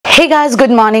Hey guys, good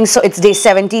morning. So it's day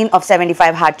 17 of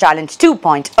 75 Hard Challenge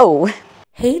 2.0.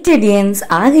 हे टेडियंस,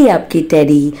 आ गई आपकी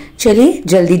teddy. चलिए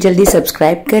जल्दी जल्दी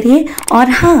सब्सक्राइब करिए और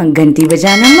हाँ, घंटी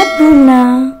बजाना मत भूलना।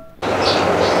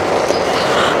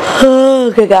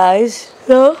 Okay guys,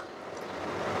 so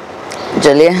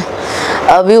चलिए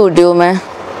अभी उठी हूँ मैं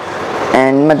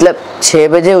एंड मतलब 6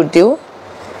 बजे उठी हूँ।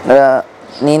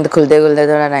 नींद खुलते खुलते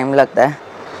थोड़ा टाइम लगता है।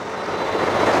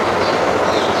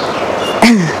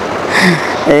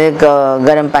 एक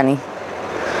गर्म पानी,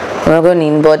 मेरे को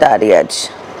नींद बहुत आ रही है आज।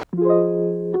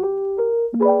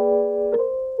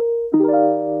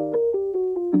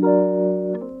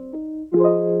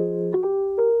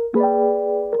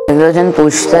 जन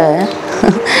पूछता है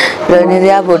रोनी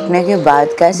आप उठने के बाद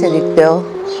कैसे दिखते हो?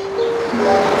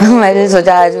 मैंने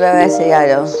सोचा आज मैं वैसे ही आ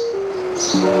जाऊं।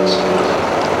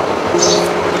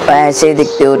 ऐसे ही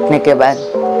दिखती हूँ उठने के बाद,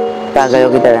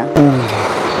 पागलों की तरह।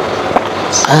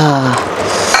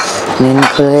 नींद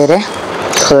खुल गई रे,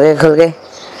 खुल गई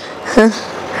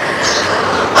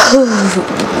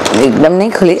एकदम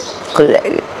नहीं खुली, खुल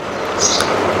जाएगी।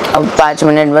 अब 5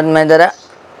 मिनट बाद मैं जरा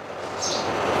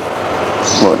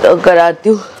मोटो कराती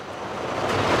हूँ।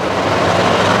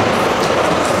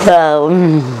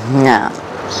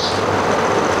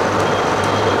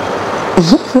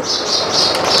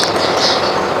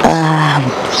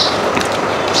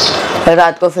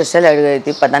 रात को फिर से लड़ गई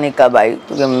थी, पता नहीं कब आई,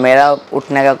 क्योंकि मेरा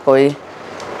उठने का कोई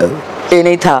ये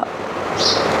नहीं था,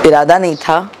 इरादा नहीं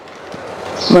था।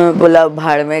 मैं बोला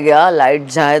भाड़ में गया, लाइट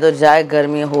जाए तो जाए,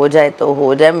 गर्मी हो जाए तो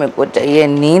हो जाए, मेरे को चाहिए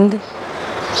नींद।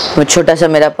 वो छोटा सा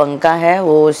मेरा पंखा है,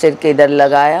 वो सिर के इधर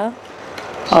लगाया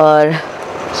और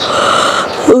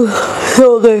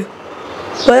सो गई।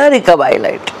 पता नहीं कब आई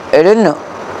लाइट, आई डोंट नो,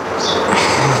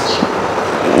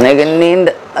 लेकिन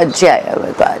नींद अच्छी आई है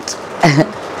मेरे को आज।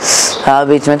 हाँ,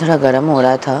 बीच में थोड़ा गर्म हो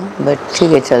रहा था, बट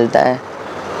ठीक है, चलता है।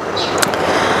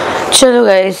 चलो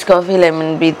गाइस, कॉफ़ी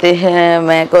लेमन पीते हैं।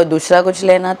 मेरे को दूसरा कुछ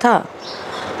लेना था,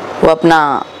 वो अपना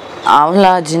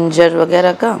आंवला जिंजर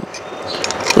वगैरह का,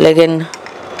 लेकिन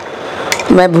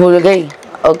मैं भूल गई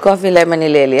और कॉफ़ी लेमन ही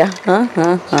ले लिया। हाँ,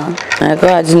 मेरे को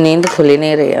आज नींद खुली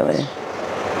नहीं रही है मेरी।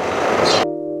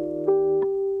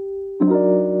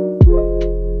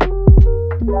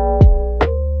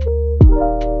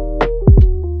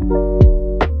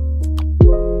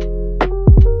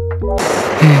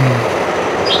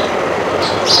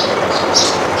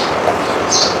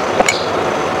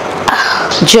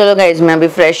 चलो गाइज, मैं अभी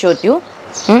फ्रेश होती हूँ।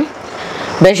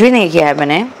 ब्रश भी नहीं किया है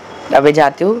मैंने, अभी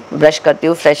जाती हूँ, ब्रश करती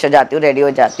हूँ, फ्रेश हो जाती हूँ, रेडी हो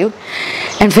जाती हूँ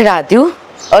एंड फिर आती हूँ।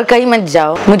 और कहीं मत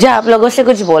जाओ, मुझे आप लोगों से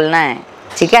कुछ बोलना है,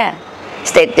 ठीक है?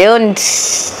 Stay tuned.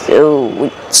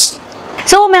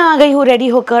 सो मैं आ गई हूँ रेडी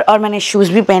होकर और मैंने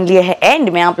शूज़ भी पहन लिए हैं एंड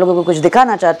मैं आप लोगों को कुछ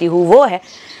दिखाना चाहती हूँ। वो है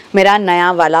मेरा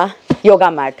नया वाला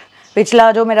योगा मैट।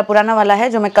 पिछला जो मेरा पुराना वाला है,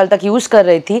 जो मैं कल तक यूज़ कर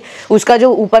रही थी, उसका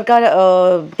जो ऊपर का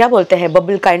क्या बोलते हैं,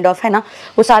 बबल काइंड ऑफ है ना,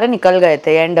 वो सारे निकल गए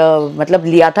थे एंड मतलब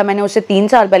लिया था मैंने उसे 3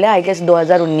 साल पहले, आई गेस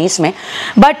 2019 में,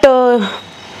 बट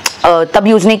तब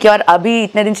यूज़ नहीं किया और अभी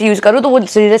इतने दिन से यूज़ करूँ तो वो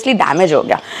सीरियसली डैमेज हो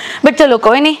गया। बट चलो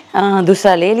कोई नहीं,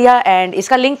 दूसरा ले लिया एंड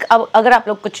इसका लिंक अब अगर आप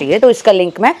लोग को चाहिए तो इसका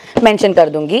लिंक मैं मेंशन कर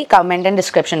दूंगी कमेंट एंड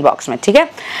डिस्क्रिप्शन बॉक्स में, ठीक है?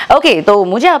 ओके, तो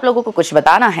मुझे आप लोगों को कुछ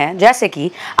बताना है, जैसे कि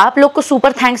आप लोग को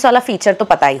सुपर थैंक्स वाला फीचर तो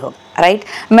पता ही होगा, राइट?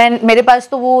 मेरे पास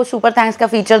तो वो सुपर थैंक्स का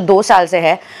फीचर 2 साल से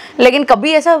है, लेकिन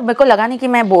कभी ऐसा मेरे को लगा नहीं कि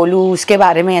मैं बोलूँ उसके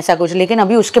बारे में ऐसा कुछ। लेकिन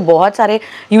अभी उसके बहुत सारे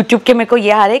यूट्यूब के मेरे को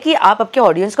ये आ रहे कि आप आपके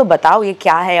ऑडियंस को बताओ ये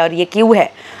क्या है और ये क्यों है।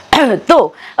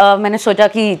 तो मैंने सोचा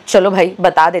कि चलो भाई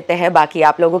बता देते हैं, बाकी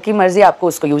आप लोगों की मर्जी, आपको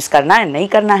उसको यूज़ करना है नहीं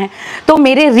करना है। तो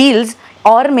मेरे रील्स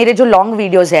और मेरे जो लॉन्ग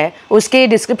वीडियोस है उसके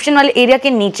डिस्क्रिप्शन वाले एरिया के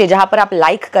नीचे जहाँ पर आप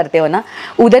लाइक करते हो ना,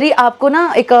 उधर ही आपको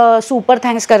ना एक सुपर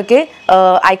थैंक्स करके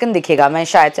आइकन दिखेगा। मैं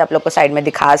शायद से आप लोग को साइड में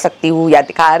दिखा सकती हूँ या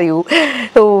दिखा रही हूँ।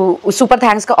 तो सुपर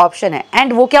थैंक्स का ऑप्शन है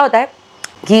एंड वो क्या होता है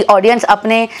कि ऑडियंस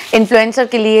अपने इन्फ्लुएंसर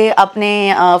के लिए,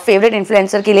 अपने फेवरेट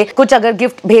इन्फ्लुएंसर के लिए कुछ अगर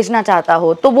गिफ्ट भेजना चाहता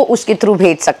हो तो वो उसके थ्रू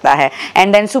भेज सकता है।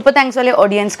 एंड देन सुपर थैंक्स वाले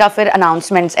ऑडियंस का फिर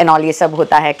अनाउंसमेंट्स एंड ऑल ये सब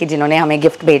होता है कि जिन्होंने हमें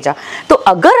गिफ्ट भेजा। तो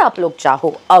अगर आप लोग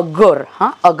चाहो,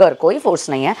 अगर कोई फोर्स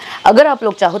नहीं है, अगर आप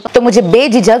लोग चाहो तो मुझे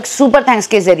बेझिझक सुपर थैंक्स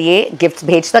के जरिए गिफ्ट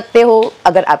भेज सकते हो,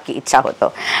 अगर आपकी इच्छा हो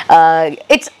तो।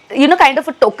 It's kind of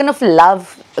a token of love.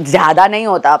 ज़्यादा नहीं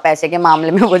होता, पैसे के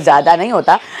मामले में वो ज़्यादा नहीं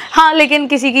होता, हाँ, लेकिन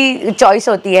किसी की चॉइस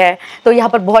होती है। तो यहाँ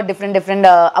पर बहुत डिफरेंट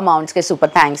अमाउंट्स के सुपर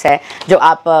थैंक्स है जो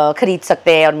आप खरीद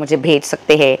सकते हैं और मुझे भेज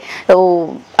सकते हैं। तो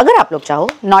अगर आप लोग चाहो,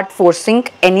 नॉट फोर्सिंग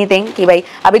एनीथिंग कि भाई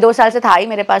अभी 2 साल से था ही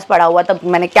मेरे पास पड़ा हुआ, तब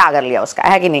मैंने क्या कर लिया उसका,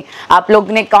 है कि नहीं? आप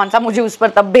लोग ने कौन सा मुझे उस पर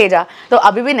तब भेजा, तो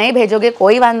अभी भी नहीं भेजोगे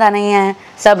कोई वांदा नहीं है,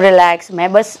 सब रिलैक्स।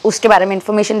 मैं बस उसके बारे में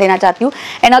इंफॉर्मेशन देना चाहती हूँ।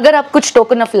 एंड अगर आप कुछ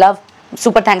token of love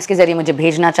super thanks के जरिए मुझे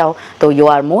भेजना चाहो तो you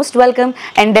are most welcome.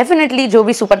 And definitely जो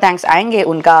भी सुपर थैंक्स आएंगे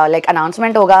उनका लाइक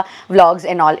अनाउंसमेंट होगा व्लॉग्स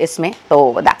एंड ऑल इसमें,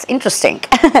 तो दैट्स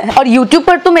इंटरेस्टिंग। और यूट्यूब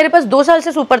पर तो मेरे पास 2 साल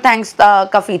से सुपर थैंक्स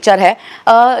का फीचर है,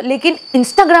 लेकिन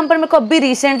इंस्टाग्राम पर मेरे को अभी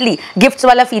रिसेंटली गिफ्ट्स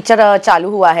वाला फीचर चालू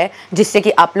हुआ है, जिससे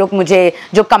कि आप लोग मुझे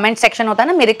जो कमेंट सेक्शन होता है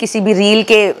ना मेरे किसी भी रील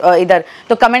के इधर,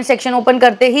 तो कमेंट सेक्शन ओपन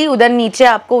करते ही उधर नीचे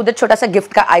आपको उधर छोटा सा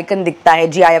गिफ्ट का आइकन दिखता है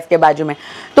GIF के बाजू में,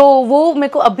 तो वो मेरे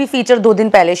को अभी फीचर 2 दिन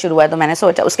पहले शुरू हुआ है, तो मैंने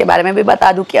सोचा उसके बारे में भी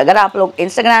बता दूं कि अगर आप लोग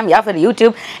इंस्टाग्राम या फिर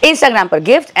यूट्यूब, इंस्टाग्राम पर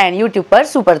गिफ्ट एंड यूट्यूब पर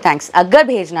सुपर थैंक्स अगर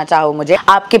भेजना चाहो मुझे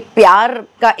आपके प्यार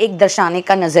का एक दर्शाने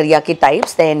का नजरिया की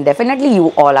types, then definitely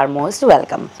you all are most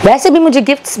welcome. वैसे भी मुझे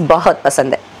गिफ्ट्स बहुत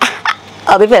पसंद है।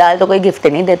 अभी फिलहाल तो कोई गिफ्ट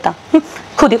नहीं देता,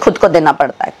 खुद ही खुद को देना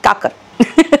पड़ता है, क्या कर।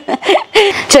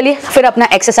 चलिए फिर अपना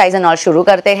एक्सरसाइज एंड ऑल शुरू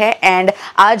करते हैं। एंड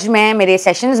आज मैं मेरे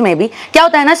सेशंस में भी क्या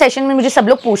होता है ना, सेशन में मुझे सब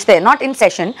लोग पूछते हैं, नॉट इन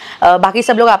सेशन, बाकी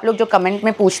सब लोग आप लोग जो कमेंट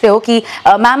में पूछते हो कि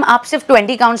मैम आप सिर्फ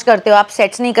 20 काउंट्स करते हो, आप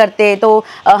सेट्स नहीं करते, तो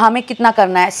हमें कितना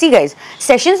करना है। सी गाइज,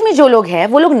 सेशंस में जो लोग हैं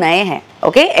वो लोग नए हैं,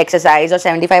 ओके, एक्सरसाइज और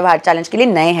 75 हार्ड चैलेंज के लिए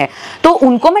नए हैं, तो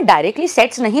उनको मैं डायरेक्टली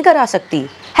सेट्स नहीं करा सकती,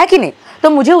 है कि नहीं। तो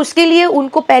मुझे उसके लिए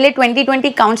उनको पहले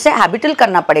 20 काउंट से हैबिटल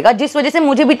करना पड़ेगा, जिस वजह से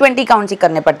मुझे भी 20 काउंट्स ही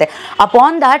करने पड़ते हैं।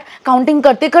 अपॉन दैट काउंटिंग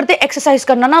करते करते एक्सरसाइज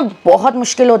करना ना बहुत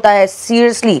मुश्किल होता है,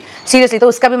 सीरियसली। तो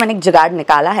उसका भी मैंने एक जुगाड़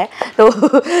निकाला है,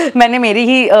 तो मैंने मेरी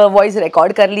ही वॉइस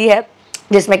रिकॉर्ड कर ली है,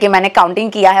 जिसमें कि मैंने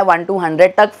काउंटिंग किया है 1 to 100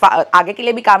 तक, आगे के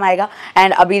लिए भी काम आएगा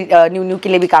एंड अभी न्यू के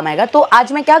लिए भी काम आएगा। तो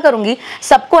आज मैं क्या करूंगी,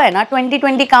 सबको है ना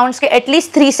 20 काउंट्स के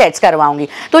एटलीस्ट 3 सेट्स करवाऊंगी।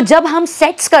 तो जब हम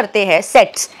सेट्स करते हैं,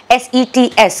 सेट्स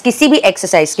SETS किसी भी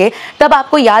एक्सरसाइज के, तब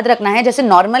आपको याद रखना है जैसे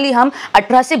नॉर्मली हम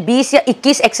 18 से 20 या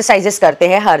 21 एक्सरसाइजेस करते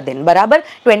हैं हर दिन, बराबर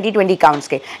 20 काउंट्स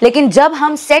के। लेकिन जब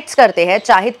हम सेट्स करते हैं,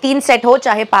 चाहे 3 सेट हो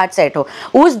चाहे 5 सेट हो,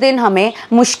 उस दिन हमें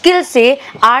मुश्किल से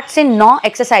 8 से 9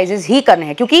 एक्सरसाइजेस ही करने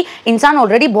हैं, क्योंकि इंसान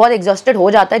ऑलरेडी बहुत एग्जॉस्टेड हो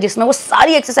जाता है, जिसमें वो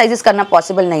सारी एक्सरसाइजेस करना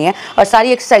पॉसिबल नहीं है। और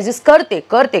सारी एक्सरसाइजेस करते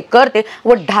करते करते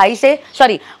वो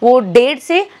 1.5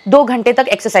 से 2 घंटे तक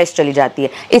एक्सरसाइज चली जाती है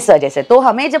इस वजह से। तो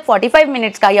हमें जब 45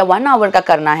 मिनट्स का या 1 आवर का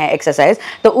करना है एक्सरसाइज,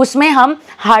 तो उसमें हम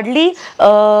हार्डली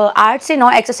 8 से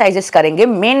 9 एक्सरसाइजेस करेंगे,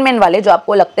 मेन वाले जो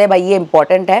आपको लगता है भाई ये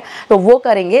इंपॉर्टेंट है, तो वो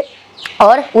करेंगे,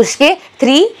 और उसके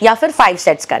 3 या फिर 5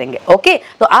 सेट्स करेंगे, ओके।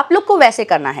 तो आप लोग को वैसे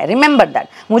करना है, रिमेंबर दैट।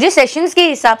 मुझे सेशंस के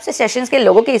हिसाब से, सेशंस के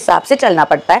लोगों के हिसाब से चलना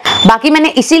पड़ता है। बाकी मैंने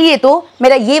इसीलिए तो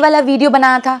मेरा ये वाला वीडियो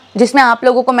बनाया था, जिसमें आप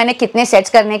लोगों को मैंने कितने सेट्स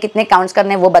करने, कितने काउंट्स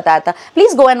करने वो बताया था।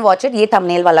 Please go and watch it, ये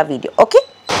थंबनेल वाला वीडियो, ओके।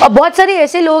 और बहुत सारे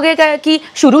ऐसे लोग हैं कि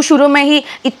शुरू में ही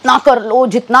इतना कर लो,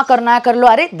 जितना करना है कर लो।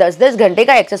 अरे 10-10 घंटे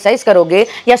का एक्सरसाइज करोगे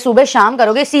या सुबह शाम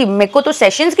करोगे। सी मेरे को तो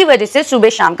सेशंस की वजह से सुबह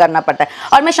शाम करना पड़ता है,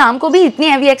 और मैं शाम को भी इतनी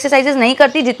हैवी एक्सरसाइजेस नहीं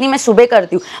करती जितनी मैं सुबह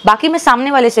करती हूँ, बाकी मैं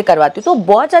सामने वाले से करवाती हूँ। तो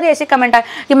बहुत सारे ऐसे कमेंट आए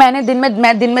कि मैं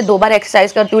दिन में 2 बार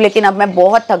एक्सरसाइज करती हूँ, लेकिन अब मैं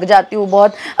बहुत थक जाती हूँ,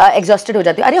 बहुत एग्जॉस्टेड हो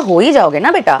जाती हूँ। अरे हो ही जाओगे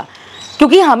ना बेटा,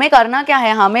 क्योंकि हमें करना क्या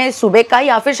है, हमें सुबह का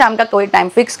या फिर शाम का कोई टाइम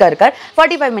फिक्स कर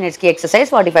 45 मिनट्स की एक्सरसाइज,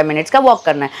 45 मिनट्स का वॉक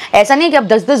करना है। ऐसा नहीं कि आप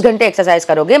 10-10 घंटे एक्सरसाइज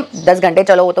करोगे, 10 घंटे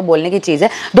चलो वो तो बोलने की चीज़ है,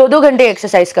 2-2 घंटे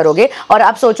एक्सरसाइज करोगे और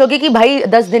आप सोचोगे कि भाई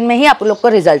 10 दिन में ही आप लोग को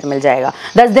रिजल्ट मिल जाएगा,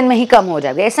 10 दिन में ही कम हो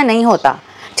जाएगा। ऐसा नहीं होता,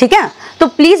 ठीक है। तो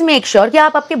प्लीज़ मेक श्योर कि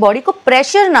आप आपकी बॉडी को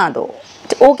प्रेशर ना दो।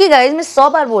 ओके गाइज, मैं 100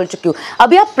 बार बोल चुकी हूँ।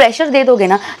 अभी आप प्रेशर दे दोगे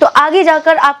ना, तो आगे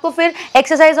जाकर आपको फिर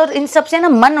एक्सरसाइज और इन सब से ना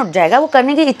मन उठ जाएगा, वो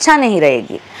करने की इच्छा नहीं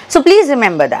रहेगी। सो प्लीज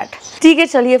रिमेंबर दैट, ठीक है।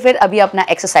 चलिए फिर अभी अपना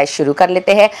एक्सरसाइज शुरू कर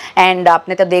लेते हैं। एंड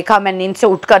आपने तो देखा मैं नींद से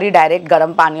उठकर ही डायरेक्ट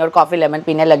गर्म पानी और कॉफी लेमन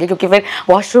पीने लगी, क्योंकि फिर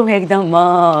वॉशरूम एकदम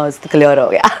मस्त क्लियर हो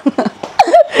गया।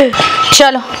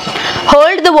 चलो,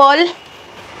 hold the wall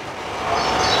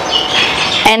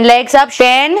and legs up.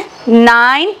 10,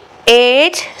 9,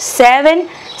 8, 7,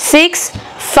 6,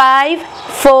 5,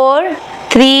 4,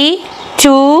 3,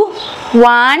 2,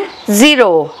 1,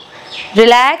 0.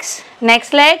 Relax.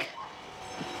 Next leg.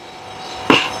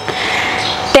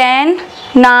 10,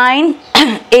 9,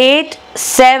 8,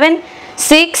 7,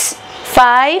 6,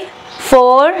 5,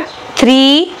 4,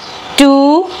 3,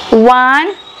 2,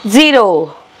 1, 0.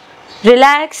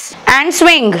 Relax and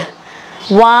swing.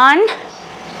 1,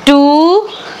 2,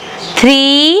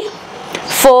 3,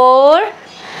 4,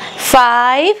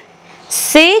 5,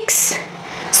 6,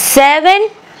 7,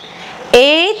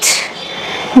 8,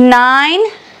 9,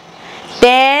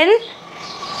 10,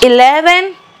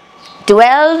 11,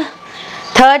 12,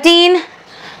 13,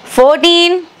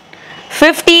 14,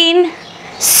 15,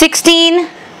 16,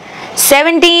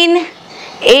 17,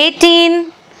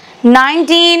 18,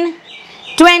 19,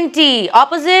 20.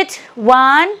 Opposite.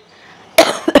 1,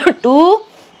 2,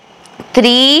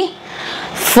 3,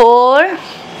 4,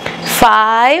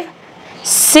 5,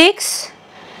 6,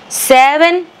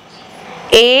 7,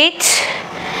 8,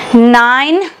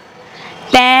 9,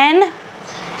 10,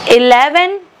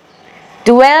 11,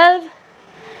 12,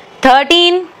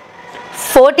 13,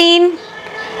 14,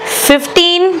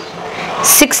 15,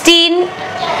 16,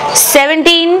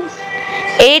 17,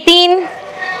 18,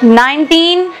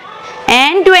 19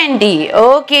 and 20.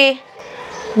 Okay.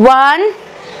 1,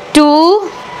 2,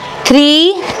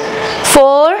 3,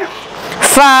 4,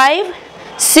 5,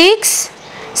 6,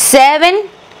 7,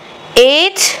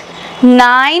 8,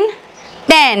 9,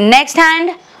 10. Next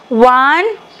hand.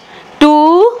 1,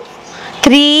 2,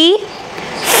 3,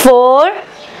 4,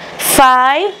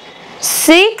 5,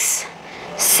 6,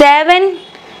 7,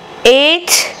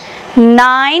 8,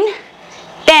 9,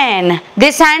 10.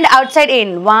 This hand outside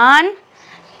in. 1,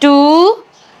 2,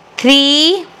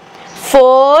 3,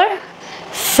 4,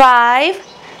 5,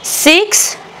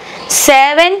 6,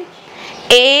 7,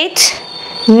 8,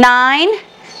 9,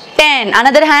 10.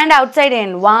 Another hand outside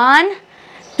in. 1,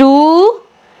 2,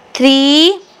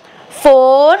 3,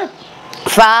 4,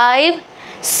 5,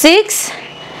 6,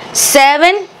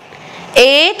 7,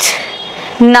 8,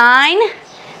 9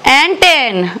 and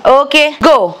 10. Okay,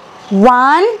 go.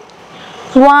 1,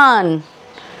 1,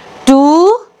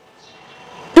 2,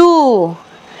 2,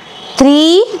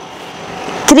 3,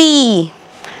 3,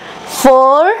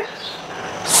 4,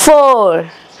 4,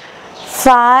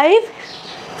 5,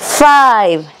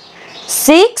 5,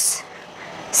 6,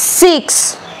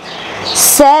 6,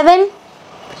 7,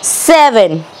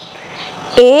 7,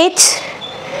 8,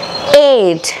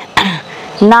 8,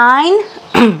 9,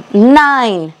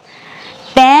 9,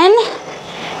 10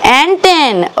 and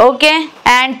 10. Okay,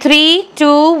 and 3,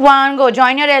 2, 1, go.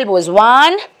 Join your elbows.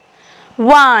 1,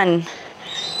 1,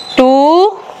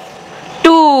 2,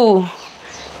 2,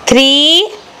 3,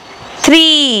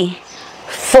 3,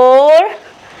 4,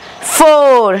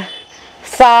 4,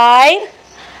 5,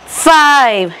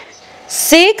 5,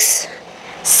 6,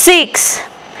 6,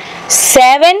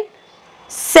 7,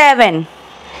 7,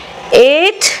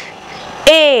 8,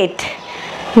 8,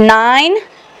 9,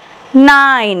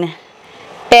 9,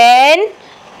 10,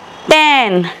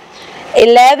 10,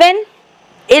 11,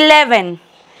 11,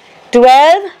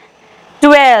 12,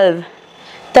 12,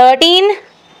 13,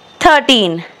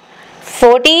 13,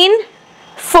 14,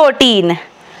 14,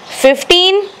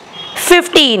 15,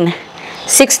 15,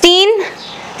 16,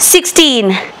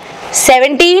 16,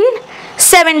 17,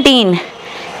 17,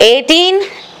 18,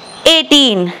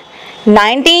 18,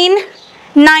 19,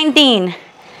 19,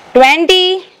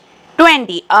 20,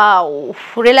 20. Ow.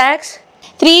 Relax.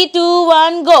 3, 2,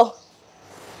 1, go.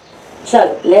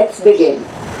 Chalo, let's begin.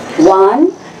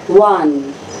 1,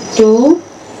 1, 2,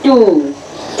 2,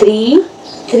 3,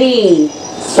 3,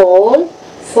 4,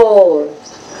 4,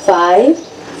 5,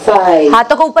 5.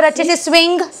 हाथों को ऊपर अच्छे से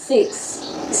swing. 6,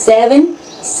 7,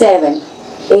 7,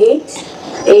 8,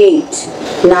 8,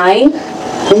 9,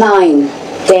 9,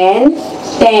 10,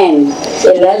 10,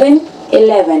 11,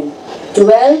 11,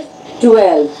 12,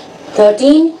 12,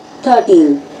 13,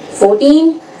 13,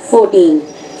 14, 14,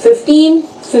 15,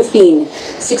 15,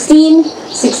 16,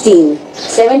 16,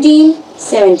 17,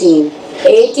 17,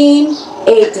 18,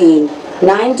 18,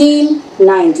 19,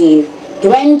 19,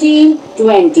 20,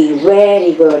 20.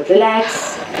 Very good. Relax.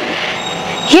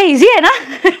 ये easy है ना.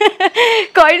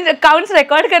 Counts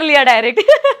record कर लिया डायरेक्ट.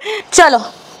 चलो,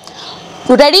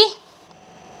 ready?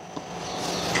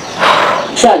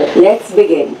 Chalo, let's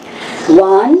begin.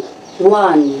 1,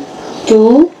 1,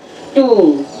 2,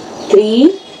 2,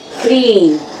 3,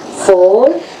 3,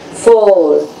 4,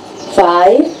 4,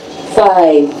 5,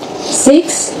 5,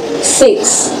 6,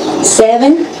 6,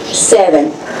 7,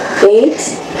 7, 8,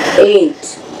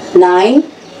 8, 9,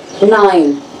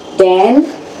 9, 10,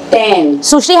 10.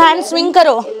 Sushri hand swing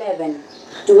करो. 11,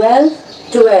 12,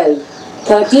 12,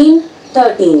 13,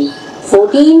 13,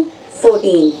 14,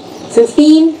 14,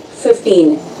 15,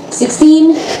 15,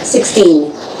 16,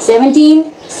 16, 17,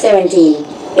 17,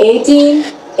 18,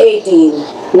 18,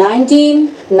 19,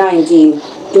 19,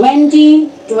 20,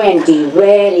 20.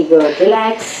 Very good.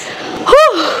 Relax.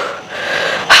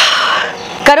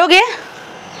 करोगे?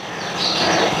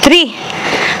 3.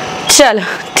 चलो,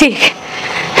 ठीक.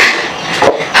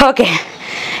 ओके,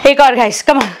 एक और गाइस,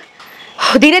 कम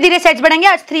ऑन. धीरे धीरे सेट्स बढ़ेंगे.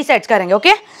 आज 3 सेट्स करेंगे.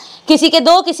 ओके, किसी के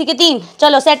 2, किसी के 3.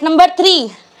 चलो, set number 3.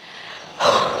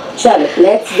 Chalo,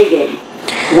 let's begin.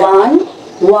 1,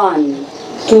 1,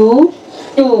 2,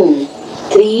 2,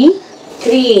 3,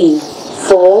 3,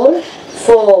 4,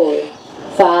 4,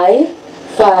 5,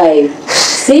 5,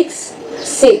 6,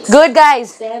 6. Good guys.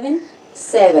 7,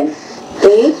 7,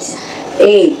 8,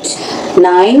 8,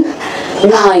 9,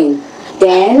 9,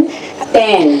 10,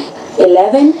 10,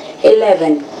 11,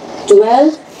 11,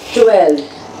 12, 12,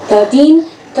 13,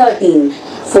 13,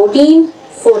 14,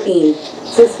 14,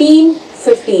 15,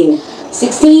 15,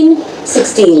 16,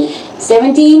 16,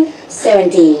 17,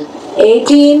 17,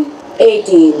 18,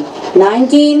 18,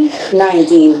 19,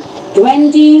 19,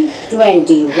 20,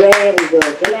 20. Very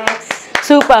good. Relax.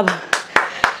 Superb.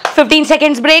 15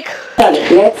 seconds break.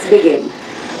 Let's begin.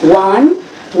 1,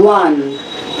 1,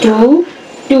 2,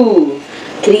 2,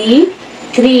 3,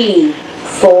 3,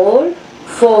 4,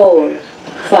 4,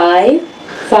 5,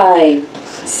 5,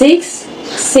 6,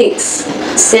 6,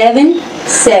 7,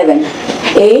 7,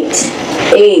 8,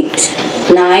 8,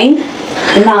 9,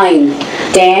 9,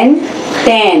 10,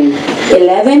 10,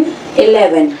 11,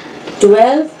 11,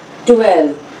 12,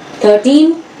 12,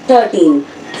 13, 13,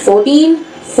 14,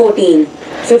 14,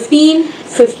 15,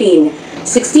 15,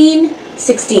 16,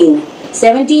 16,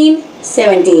 17,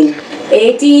 17,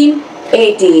 18,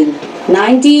 18,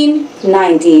 19,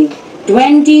 19,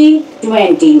 20,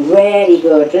 20. Very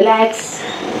good. Relax.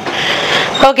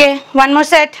 Okay, one more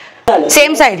set.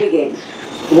 Same side. Begin.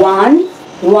 1,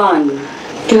 1,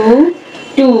 2,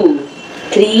 2,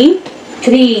 3,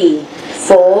 3,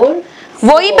 4,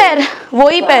 वही पैर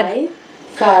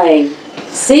 5,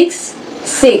 6,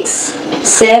 6,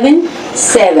 7,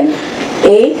 7,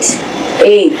 8,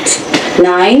 8,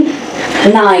 9,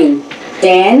 9,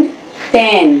 10,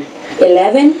 10,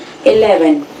 11,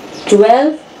 11,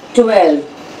 12, 12,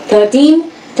 13,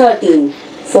 13,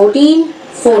 14,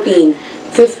 14,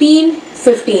 15,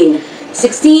 15,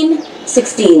 16,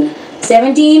 16,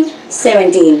 17,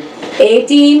 17,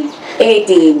 18,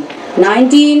 18,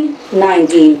 19,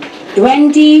 19,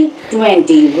 20,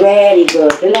 20. Very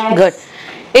good. Relax. Good.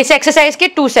 इस exercise के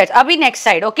 2 sets. अभी next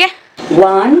side. Okay.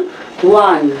 1,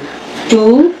 1,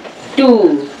 2,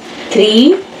 2,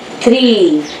 3,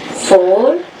 3,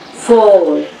 4,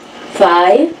 4,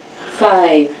 5,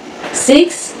 5,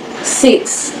 6,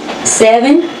 6,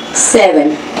 7,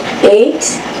 7,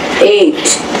 8,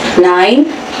 8, 9,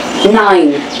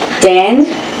 9, 10,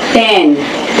 10,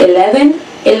 11,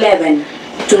 11,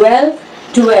 12,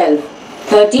 12,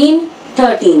 13,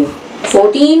 13,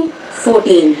 14,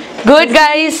 14. Good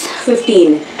guys.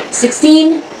 15,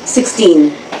 16,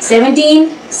 16, 17,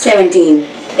 17,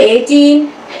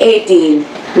 18, 18,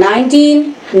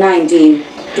 19, 19,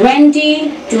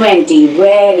 20, 20.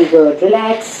 Very good.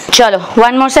 Relax. Chalo.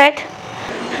 One more set.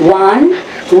 1,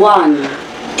 1,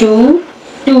 2,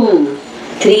 2,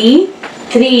 3,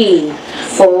 3,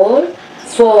 4,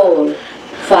 4,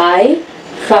 5,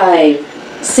 5,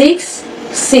 6,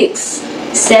 6,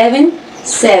 7,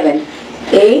 7,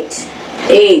 8,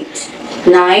 8,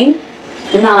 9,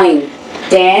 9,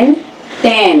 10,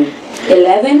 10,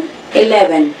 11,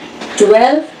 11,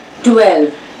 12,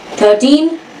 12,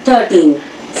 13, 13,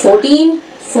 14,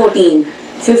 14,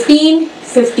 15,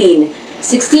 15,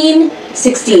 16,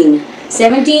 16,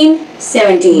 17,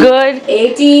 17. Good.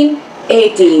 18,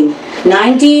 18,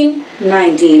 19,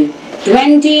 19,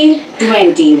 20,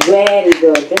 20. Very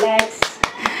good. Relax.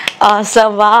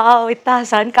 Awesome. Wow, इतना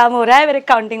आसान काम हो रहा है मेरे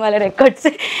काउंटिंग वाले रिकॉर्ड से.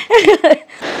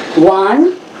 1,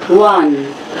 1,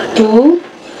 2,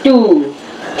 2,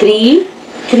 3,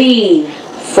 3,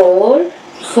 4,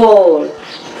 4,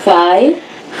 5,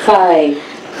 5,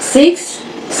 6,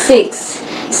 6,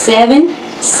 7,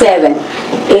 7,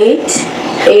 8,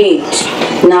 8,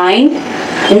 9,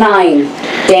 9,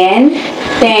 10,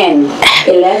 10,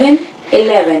 11,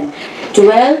 11,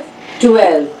 12,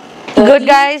 12. 13, good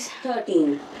guys.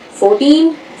 13,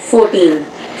 14, 14,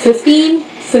 15,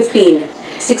 15,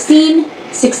 16,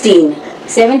 16,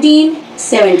 17,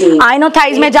 17. I know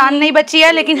thighs में जान नहीं बची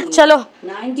है लेकिन चलो.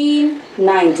 19,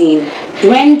 19,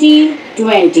 20,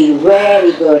 20.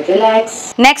 Very good.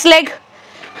 Relax. Next leg.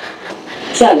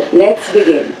 चलो, let's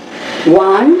begin.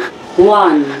 1,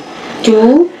 1,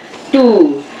 2,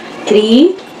 2,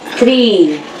 3,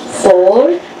 3,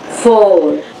 4,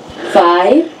 4,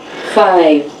 5,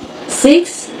 5,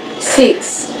 6,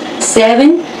 6,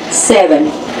 7,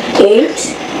 7,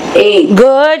 8, 8.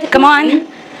 Good. Come on.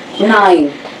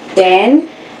 9, 10,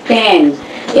 10,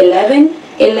 11,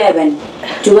 11,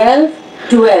 12,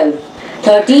 12,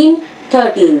 13,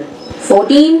 13,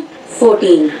 14,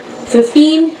 14,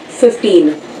 15,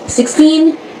 15,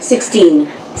 16, 16,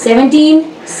 17,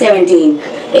 17,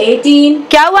 18.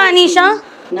 क्या हुआ Anisha?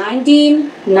 19,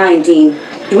 19,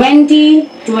 20,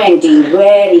 20.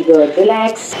 Very good.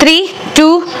 Relax. 3,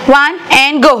 2, 1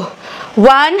 and go.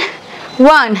 1,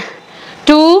 1,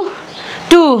 2,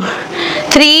 2,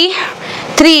 3,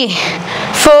 3,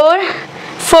 4,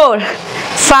 4,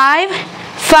 5,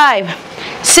 5,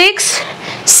 6,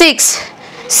 6,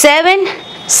 7,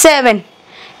 7,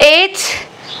 8,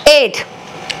 8,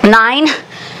 9,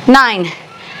 9,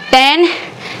 10,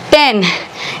 10,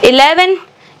 11,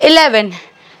 11,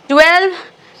 12,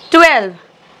 12,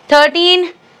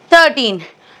 13, 13,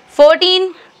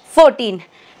 14, 14,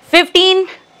 15,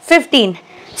 15,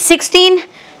 16,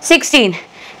 16,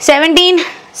 17,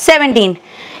 17,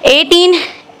 18,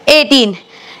 18,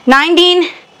 19,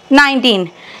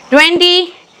 19,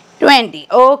 20, 20.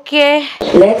 Okay.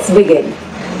 Let's begin.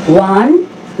 1,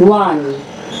 1,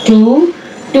 2,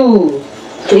 2,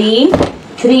 3,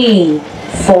 3,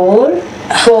 4,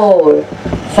 4,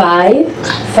 5,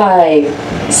 5,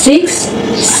 6,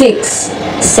 6,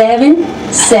 7,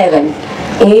 7,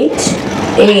 8,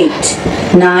 8,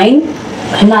 9,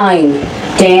 9,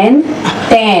 10,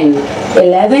 10,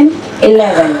 11,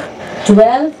 11,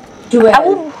 12,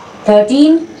 12,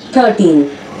 13, 13,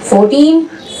 14,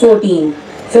 14,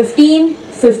 15,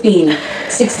 15,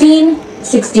 16,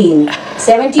 16,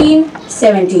 17,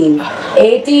 17,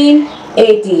 18,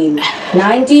 18,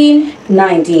 19,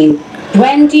 19,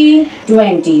 20,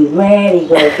 20. Very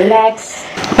good. Relax.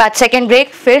 5 second break,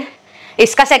 फिर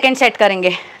इसका सेकेंड सेट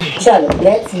करेंगे. चलो,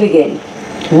 let's begin.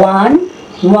 1,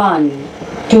 1,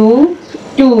 2,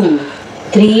 2,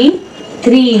 3,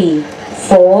 3,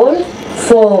 4,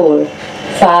 4,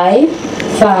 5,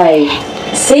 5,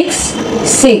 6,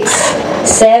 6,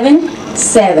 7,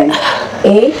 7,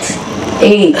 8,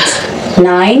 8,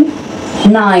 9,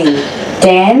 9,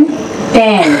 10,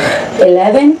 10,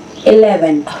 11,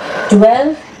 11,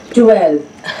 12, 12,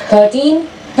 13,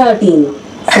 13,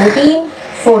 14,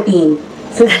 14,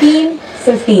 15,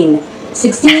 15,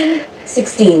 16,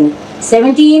 16,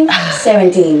 17,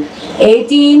 17,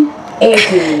 18,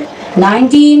 18,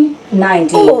 19,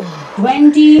 19,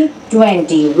 20,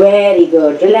 20. Very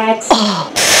good. Relax.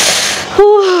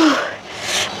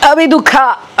 अभी दुखा,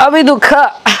 अभी दुखा.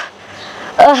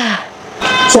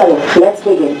 Chalo, let's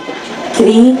begin.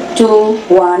 3, 2,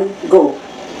 1, go.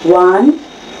 1,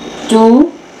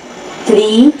 2,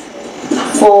 3,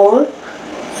 4,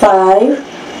 5,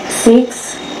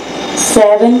 6,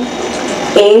 7,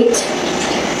 8,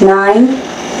 9,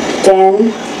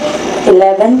 10,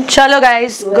 11. चलो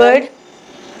guys, 12, good.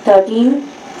 13,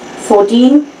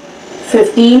 14,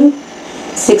 15,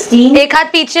 16. एक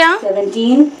हाथ पीछे.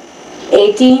 17,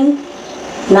 18,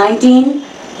 19,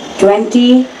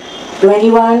 20,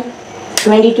 21,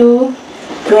 22,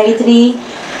 23,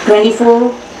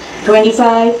 24,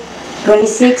 25,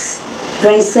 26,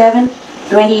 27,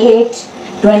 28,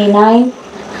 29,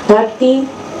 30,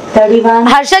 31.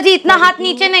 हर्षा जी इतना हाथ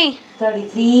नीचे नहीं.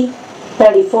 33,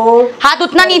 34. हाथ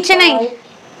उतना नीचे नहीं.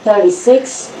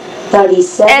 36,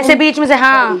 37. ऐसे बीच में से.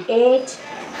 हाँ. 38,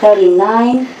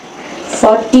 39,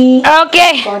 40.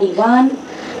 ओके. 41.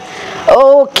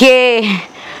 ओके.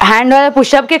 हैंड वाला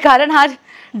पुशअप के कारण हाथ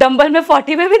डंबल में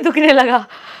 40 में भी दुखने लगा.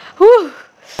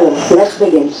 Let's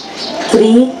begin.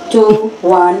 3, 2,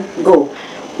 1, go.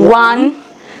 1,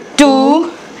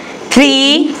 2,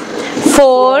 3,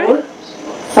 4,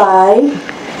 5,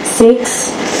 6,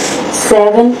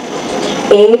 7,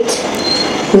 8,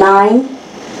 9,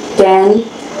 10,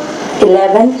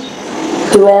 11,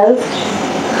 12,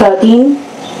 13,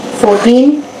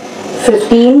 14,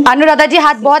 15. अनुराधा जी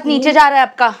हाथ बहुत नीचे जा रहा है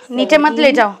आपका. नीचे मत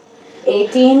ले जाओ.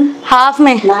 18, हाफ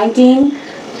में. 19,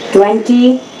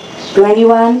 20,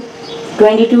 21,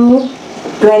 22,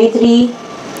 23,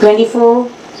 24,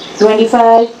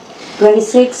 25,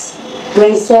 26,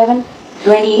 27,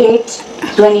 28,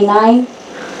 29,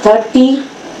 30,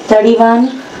 31,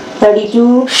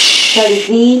 32,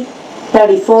 33,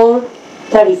 34,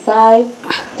 35,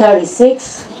 36,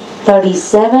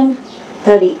 37,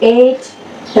 38,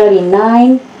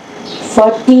 39,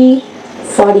 40,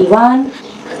 41,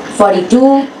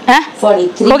 42, हैं?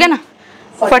 43. हो गया ना.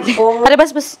 44. अरे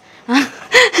बस बस.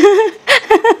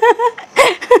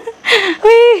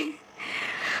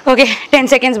 Okay, 10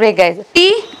 seconds break guys.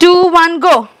 3, 2, 1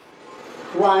 go.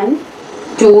 1,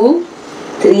 2,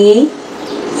 3,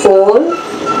 4,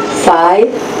 5,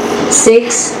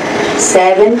 6,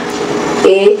 7,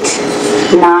 8,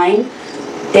 9,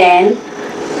 10,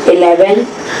 11,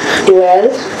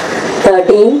 12,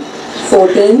 13,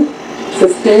 14,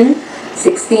 15,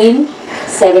 16,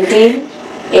 17,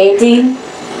 18,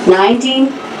 19,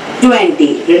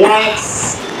 20. Relax.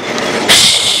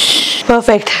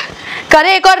 Perfect. करें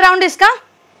एक और राउंड इसका.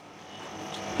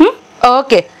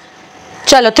 ओके.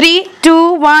 चलो 3, 2,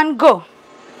 1 go.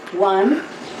 1,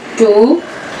 2,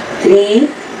 3,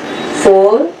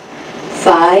 4,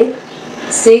 5,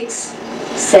 6,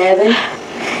 7,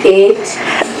 8,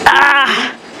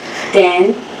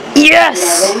 10, Yes.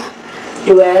 11,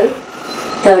 12,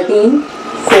 13,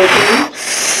 14,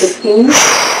 15,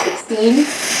 16,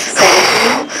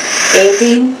 17,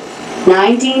 18,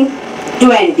 19,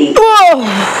 20.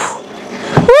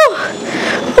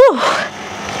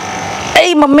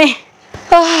 ए मम्मी.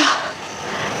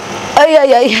 आई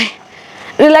आई आई,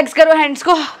 रिलैक्स करो हैंड्स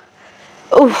को।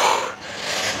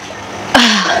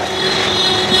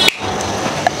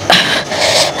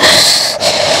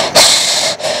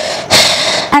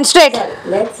 And straight.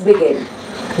 Let's begin.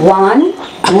 1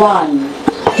 1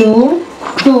 2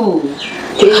 2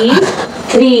 3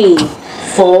 3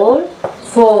 4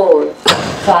 4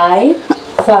 5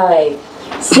 5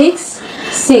 6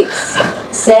 6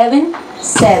 7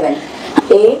 7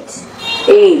 8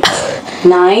 8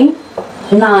 9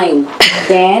 9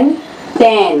 10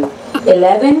 10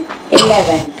 11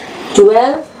 11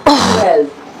 12 12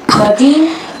 13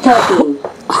 13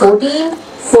 14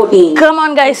 14 Come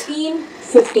on guys. 15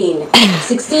 15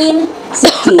 16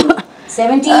 16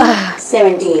 17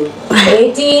 17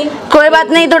 18 कोई बात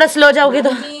नहीं, थोड़ा स्लो जाओगे तो।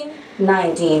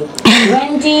 19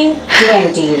 20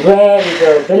 20 very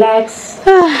good relax.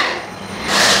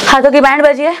 हाथों की बैंड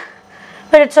बजी है,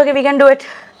 but it's okay, we can do it.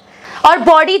 और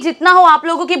बॉडी जितना हो, आप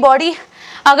लोगों की बॉडी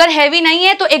अगर हैवी नहीं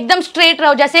है तो एकदम स्ट्रेट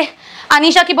रहो। जैसे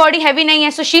अनीशा की बॉडी हैवी नहीं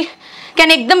है, सो शी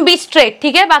कैन एकदम बी स्ट्रेट,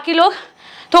 ठीक है। बाकी लोग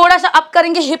थोड़ा सा अप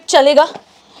करेंगे, हिप चलेगा,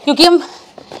 क्योंकि हम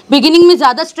बिगिनिंग में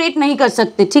ज्यादा स्ट्रेट नहीं कर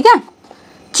सकते, ठीक है।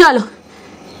 चलो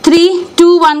 3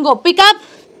 2 1 गो, पिक अप,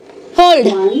 होल्ड।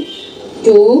 1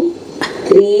 2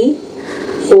 3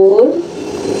 4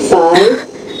 5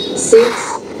 6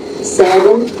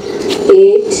 7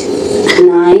 8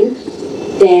 9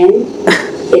 10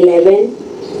 11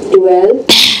 12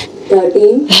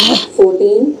 13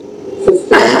 14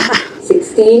 15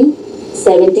 16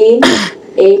 17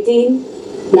 18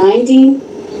 19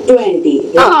 20.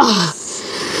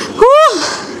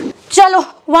 चलो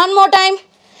one more time,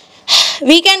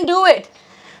 we can do it.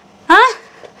 हाँ,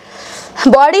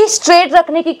 बॉडी स्ट्रेट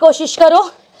रखने की कोशिश करो,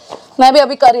 मैं भी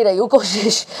अभी कर ही रही हूँ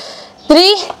कोशिश।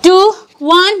 3 2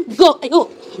 1 गो।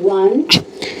 1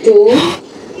 2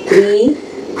 3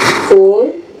 4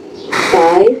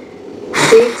 5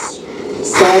 6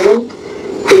 7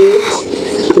 8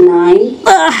 9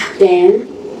 10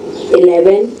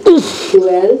 11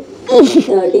 12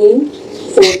 13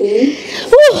 14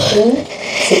 15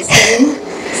 16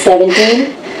 17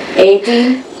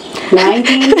 18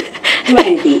 19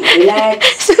 20. Relax.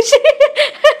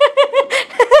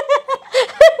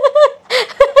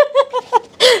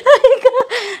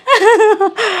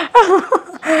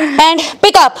 And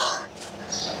pick up.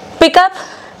 Pick up.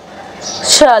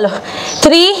 चलो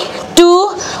 3 2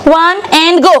 1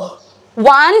 and go.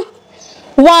 1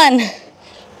 1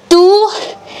 2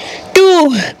 2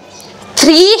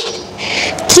 3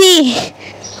 3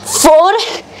 4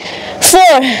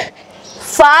 4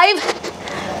 5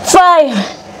 5.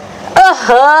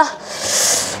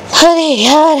 अरे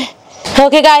यार,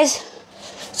 ओके गाइस,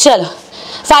 चलो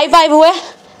 5 5 हुए,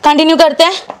 कंटिन्यू करते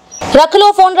हैं। रख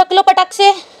लो फोन, रख लो पटक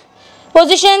से,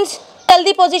 पोजीशंस,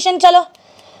 जल्दी पोजीशन। चलो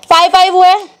 5 5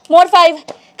 हुए, मोर 5,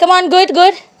 come on, good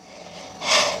good,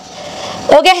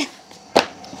 okay,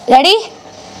 ready,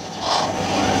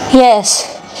 yes.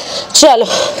 चलो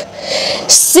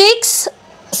 6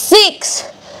 6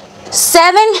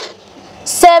 7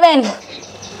 7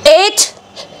 8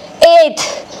 8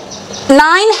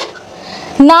 9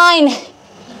 9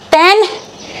 10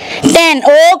 10.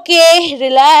 Okay,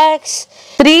 relax.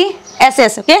 3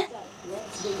 SS. Okay.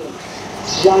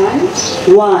 1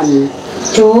 1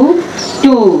 2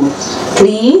 2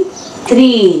 3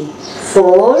 3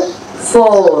 4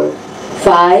 4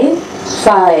 5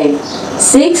 5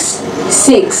 6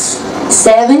 6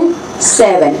 7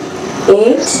 7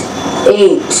 8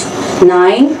 8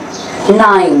 9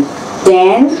 9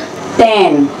 10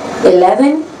 10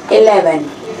 11 11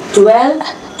 12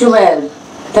 12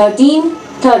 13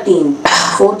 13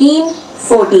 14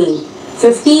 14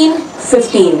 15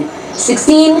 15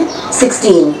 16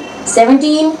 16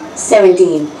 17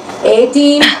 17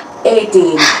 18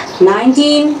 18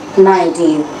 19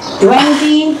 19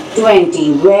 20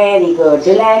 20. Very good.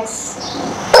 Relax.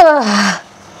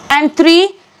 And 3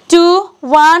 2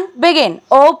 1 begin.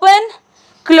 Open,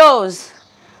 close,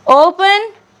 open,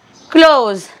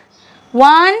 close.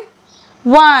 1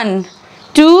 1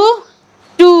 2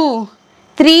 2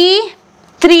 3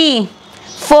 3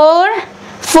 4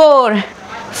 4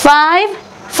 5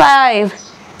 5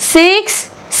 6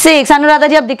 6. Anuradha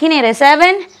जी अब दिख ही नहीं रहे।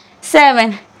 7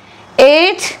 7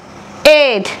 8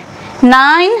 8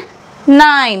 9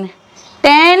 9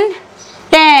 10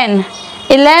 10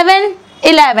 11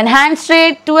 11. Hand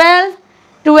straight. 12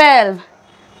 12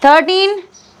 13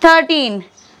 13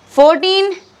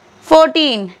 14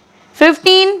 14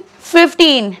 15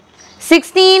 15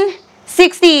 16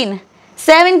 16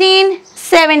 17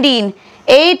 17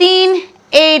 18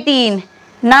 18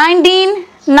 19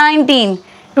 19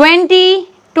 20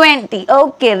 20.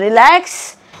 Okay,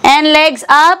 relax and legs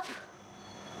up,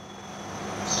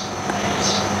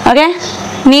 Okay,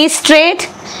 knees straight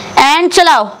and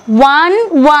चलाओ. 1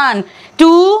 1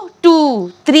 2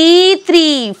 2 3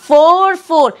 3 4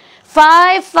 4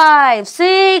 5 5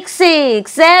 6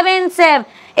 6 7 7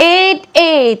 8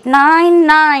 8 9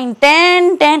 9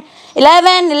 10 10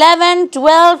 11 11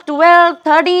 12 12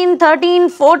 13 13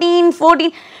 14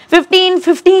 14 15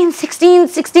 15 16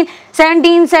 16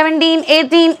 17 17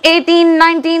 18 18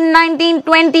 19 19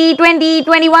 20 20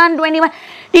 21 21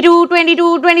 22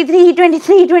 22 23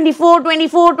 23 24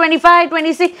 24 25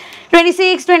 26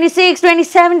 26 26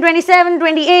 27 27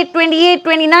 28 28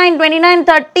 29 29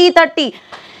 30 30.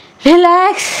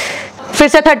 Relax. फिर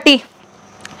से 30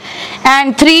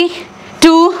 and 3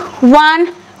 2 1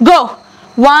 go.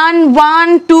 1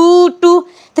 1 2 2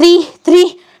 3 3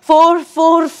 4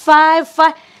 4 5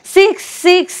 5 6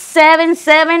 6 7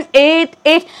 7 8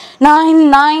 8 9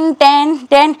 9 10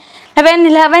 10 11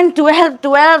 11 12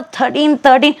 12 13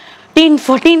 13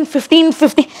 14 15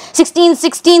 15 16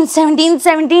 16 17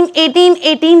 17 18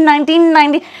 18 19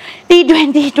 19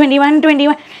 20 21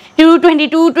 21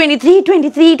 22 23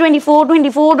 23 24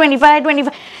 24 25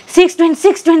 25 6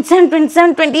 26 27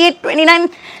 27 28 29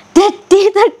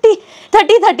 30 30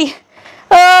 30 30.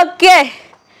 Okay.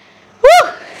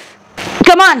 Woo.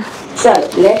 Come on. So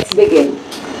let's begin.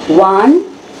 1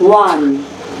 1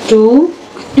 2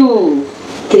 2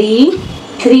 3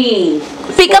 3.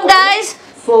 Pick up, guys.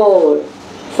 4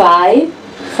 5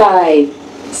 5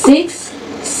 6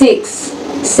 6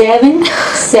 7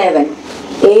 7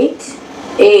 8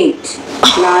 8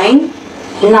 9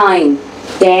 9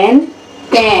 10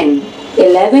 10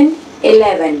 11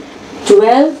 11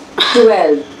 12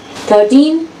 12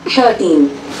 13 13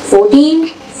 14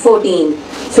 14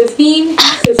 15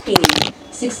 15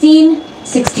 16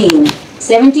 16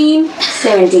 17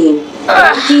 17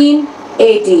 18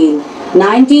 18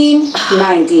 19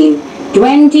 19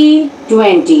 20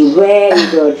 20.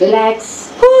 Very good.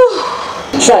 Relax.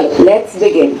 So let's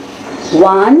begin.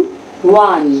 1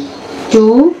 1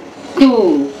 2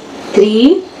 2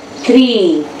 3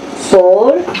 3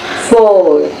 4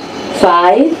 4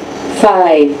 5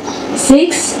 5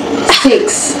 6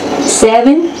 6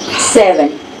 7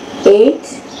 7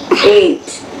 8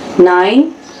 8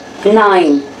 9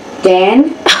 9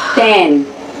 10 10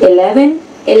 11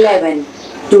 11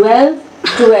 12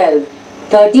 12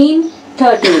 13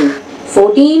 13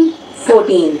 14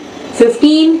 14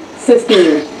 15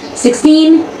 15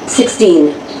 16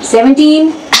 16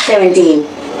 17 17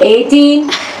 18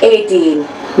 18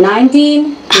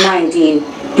 19 19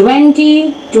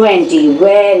 20 20.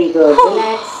 Very good.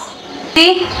 Relax.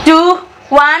 3 2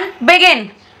 1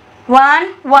 begin.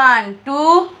 1 1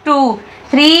 2 2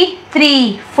 3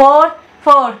 3 4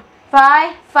 4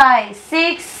 5 5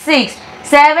 6 6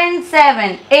 7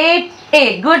 7 8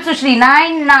 8. Good, Sushri.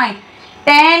 9 9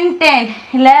 10 10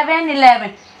 11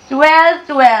 11 12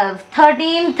 12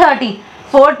 13 13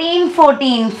 14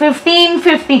 14 15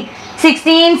 15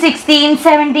 16 16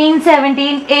 17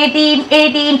 17 18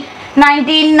 18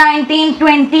 19 19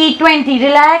 20 20.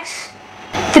 Relax.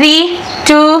 3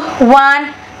 2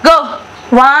 1 go.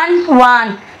 1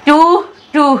 1 2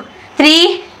 2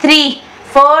 3 3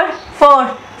 4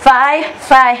 4 5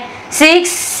 5 6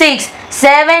 6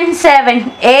 7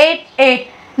 7 8 8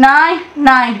 9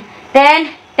 9 10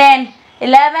 10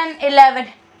 11 11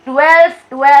 12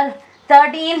 12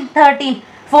 13 13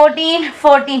 14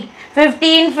 14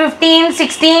 15 15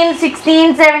 16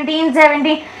 16 17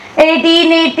 17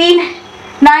 18 18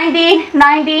 19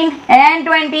 19 and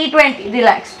 20 20.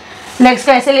 Relax. Legs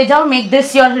को ऐसे ले जाओ. Make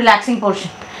this your relaxing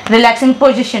portion, relaxing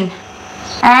position.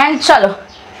 And चलो.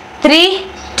 3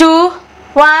 2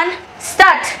 1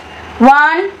 start.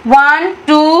 1 1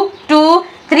 2 2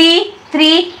 3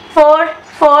 3 4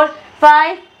 4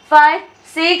 5 5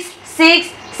 6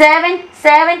 6 7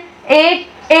 7 8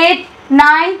 8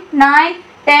 9 9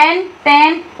 10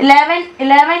 10 11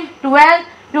 11 12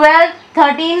 12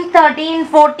 13 13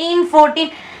 14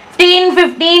 14 15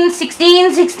 15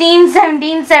 16 16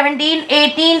 17 17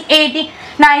 18 18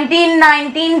 19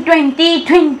 19 20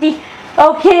 20.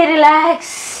 Okay,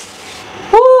 relax.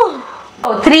 Woo.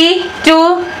 3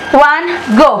 2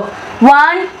 1 go.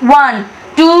 1 1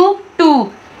 2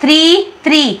 2 3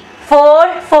 3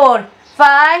 4 4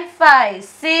 5 5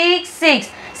 6 6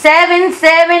 7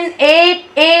 7 8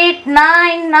 8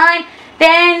 9 9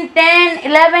 10 10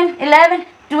 11 11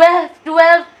 12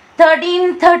 12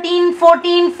 13 13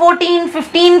 14 14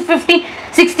 15 15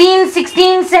 16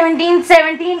 16 17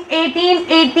 17 18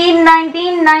 18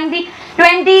 19 19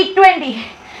 20 20.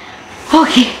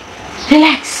 Okay,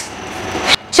 relax.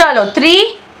 Chalo.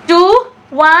 3 2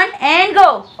 1 and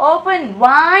go. Open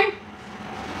 1,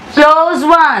 close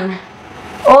 1,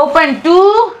 open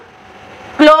 2,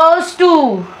 close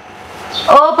 2,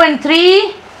 open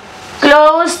 3,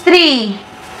 close 3,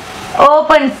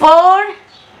 open 4,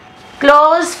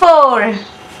 close 4,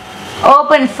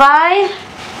 open 5,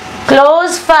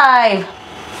 close 5,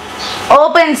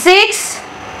 open 6,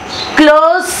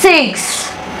 close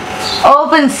 6,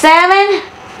 open 7,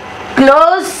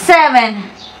 close 7,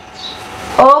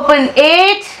 open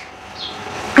 8,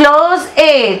 close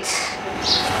 8,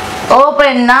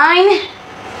 open 9,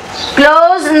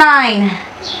 close 9,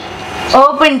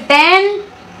 open 10,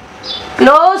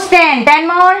 close 10, 10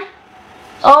 more,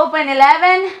 open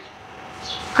 11,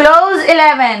 close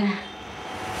 11,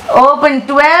 open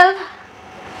 12,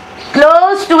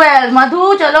 close 12,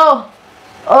 Madhu chalo,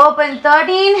 open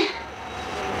 13,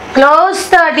 close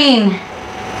 13,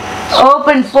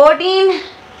 open 14,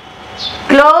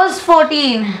 close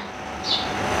 14,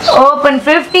 open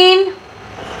 15,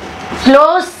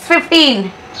 close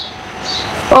 15,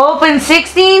 open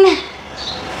 16,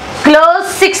 close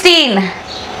 16,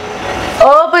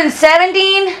 open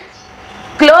 17,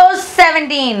 close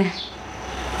 17,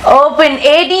 open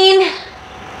 18,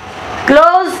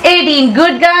 close 18,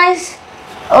 good guys,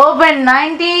 open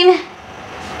 19,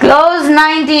 close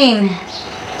 19,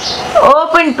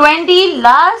 open 20,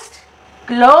 last,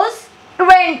 close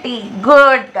 20,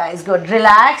 good guys, good,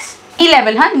 relax, knee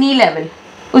level, हाँ, knee level,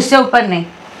 उससे ऊपर नहीं,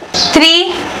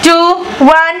 3, 2,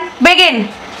 1, begin,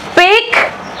 pick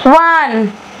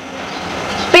 1,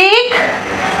 pick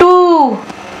 2,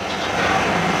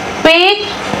 pick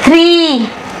 3,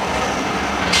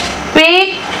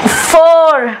 pick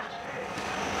 4,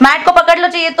 mat को पकड़ लो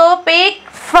चाहिए तो pick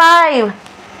 5,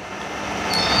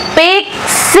 pick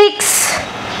 6,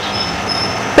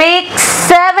 pick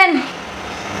 7,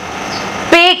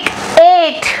 pick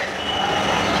 8,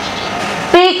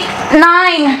 pick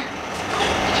 9,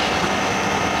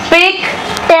 pick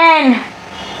 10,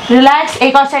 relax,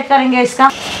 एक और सेट करेंगे इसका,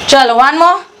 चलो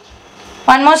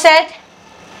one more set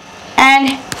and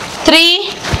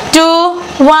 3, 2,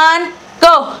 1,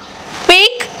 go,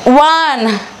 pick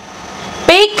 1,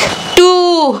 pick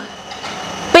 2,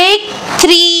 pick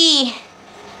 3,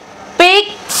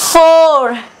 pick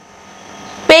 4,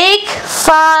 pick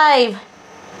 5,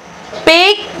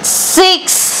 pick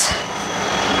 6,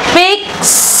 pick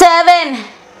 7,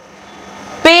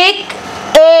 pick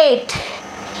 8,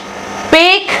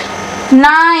 pick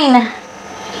 9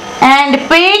 and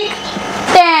pick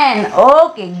 10.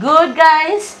 Okay, good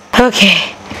guys.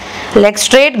 Okay, leg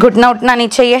straight, घुटना उठना नहीं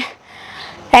चाहिए.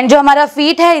 एंड जो हमारा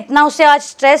फीट है इतना उसे आज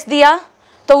स्ट्रेस दिया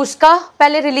तो उसका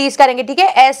पहले रिलीज करेंगे, ठीक है,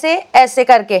 ऐसे ऐसे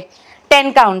करके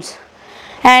 10 counts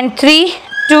and 3,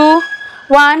 2,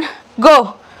 1 go,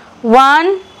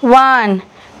 1, 1,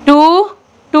 2,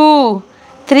 2,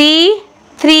 3,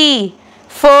 3,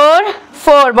 4,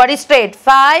 4, body straight,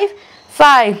 5,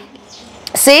 5,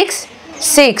 6,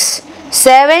 6,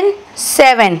 7,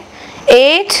 7,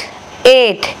 8,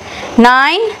 8,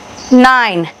 9,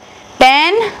 9,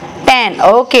 10, 10.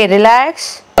 Okay,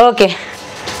 relax. Okay,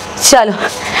 chalo.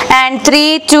 And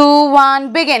 3, 2,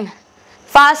 1, begin.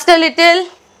 Fast a little.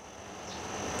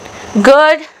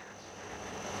 Good.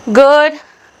 Good.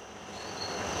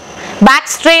 Back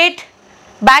straight.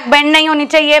 Back bend नहीं होनी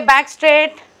चाहिए. Back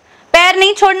straight. पैर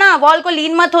नहीं छोड़ना. वॉल को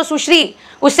लीन मत हो सुश्री.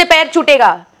 उससे पैर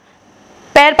छूटेगा.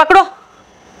 पैर पकड़ो.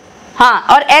 हाँ,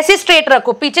 और ऐसे स्ट्रेट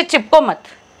रखो. पीछे चिपको मत.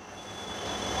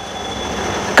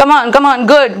 Come on, come on.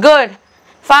 Good, good.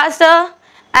 Faster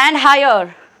and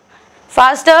higher.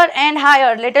 Faster and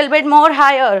higher. Little bit more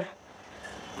higher.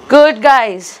 Good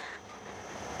guys.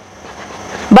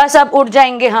 बस अब उड़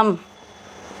जाएंगे हम.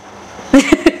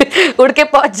 उड़ के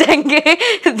पहुंच जाएंगे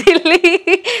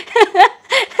Delhi.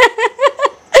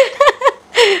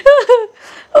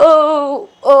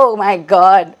 Oh my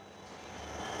God.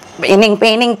 Paining,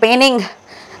 paining, paining.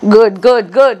 Good,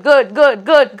 good, good, good, good,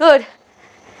 good, good.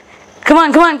 Come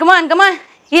on, come on, come on, come on.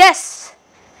 Yes.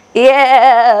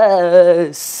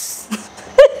 Yes.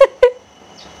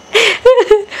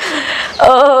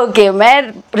 Okay, मैं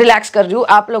रिलैक्स कर रही हूँ.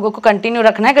 आप लोगों को कंटिन्यू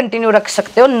रखना है, कंटिन्यू रख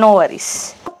सकते हो, नो वरीज.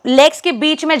 लेग्स के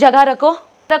बीच में जगह रखो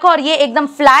और ये एकदम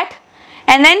flat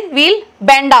and then we'll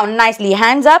bend down nicely.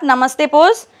 Hands up, नमस्ते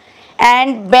pose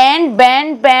and bend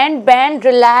bend bend bend.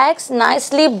 Relax,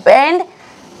 nicely bend.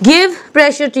 Give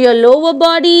pressure to your lower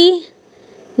body.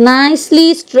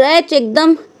 Nicely stretch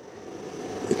एकदम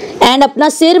एंड अपना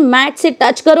सिर मैट से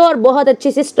टच करो और बहुत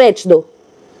अच्छे से स्ट्रेच दो.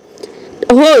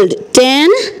 Hold 10,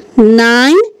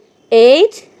 9,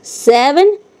 8,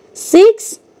 7,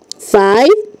 6, 5,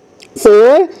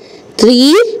 4,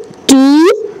 3,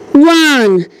 2,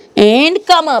 1 and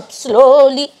come up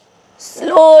slowly,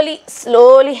 slowly,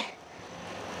 slowly.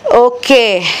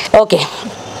 Okay, okay.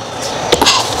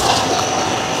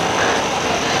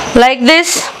 Like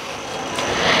this.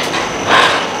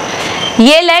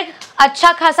 ये लेग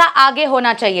अच्छा खासा आगे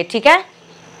होना चाहिए, ठीक है,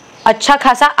 अच्छा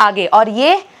खासा आगे, और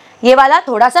ये वाला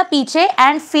थोड़ा सा पीछे,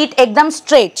 एंड फीट एकदम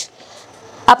स्ट्रेट।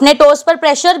 अपने टोस पर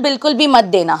प्रेशर बिल्कुल भी मत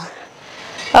देना,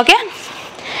 ओके।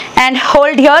 एंड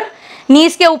होल्ड हियर,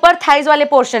 नीज के ऊपर, थाइज वाले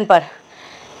पोर्शन पर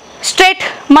स्ट्रेट।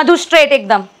 मधु स्ट्रेट,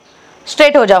 एकदम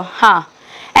स्ट्रेट हो जाओ, हाँ।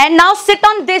 And now sit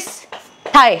on this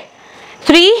Thai.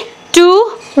 3,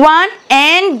 2, 1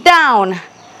 and down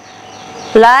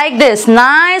like this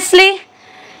nicely,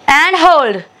 and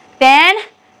hold. 10,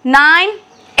 9,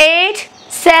 8,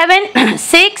 7,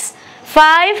 6,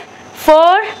 5,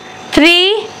 4,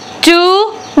 3,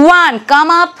 2, 1.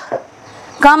 Come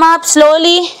up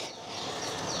slowly.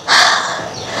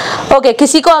 Okay,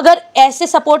 किसी को अगर ऐसे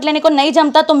सपोर्ट लेने को नहीं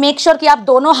जमता तो मेक श्योर कि आप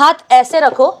दोनों हाथ ऐसे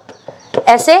रखो,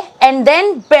 ऐसे, and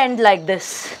then bend like this,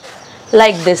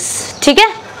 ठीक है।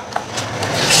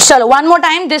 चलो, one more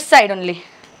time this side only,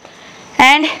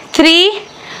 and 3,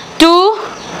 2,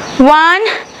 1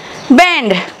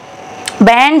 bend,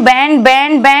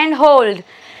 bend, hold.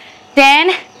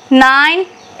 10, 9,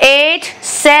 8,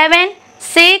 7,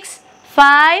 6,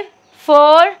 5,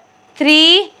 4,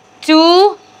 3,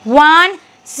 2, 1,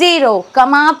 0.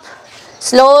 Come up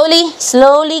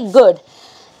slowly, good.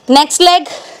 Next leg,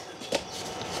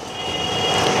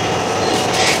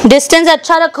 distance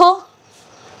अच्छा रखो,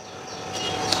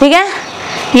 ठीक है,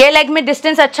 ये लेग में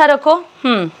डिस्टेंस अच्छा रखो।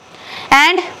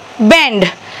 And bend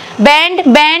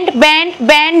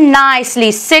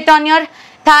nicely. Sit on your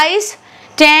thighs.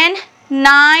 10,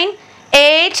 9,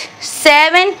 8,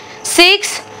 7,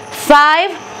 6,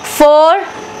 5, 4,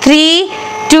 3,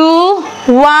 2,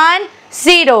 1,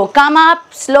 0. Come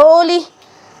up slowly,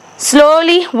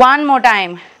 one more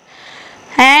time.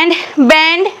 And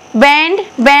bend,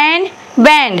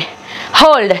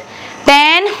 hold.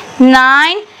 10,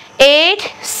 9, 8,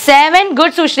 7,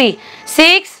 good Sushri.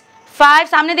 6, 5,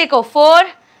 सामने देखो, 4,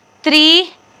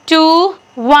 3, 2,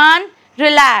 1,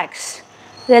 relax,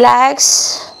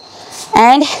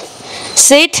 and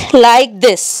sit like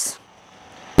this.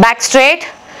 Back straight,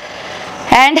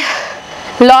 and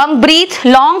long breathe,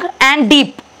 long and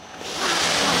deep.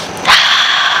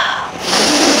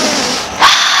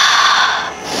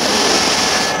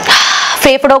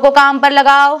 फेफड़ों को काम पर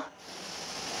लगाओ।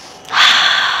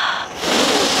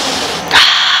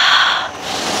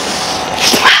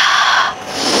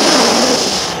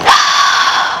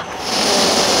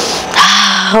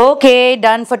 Okay,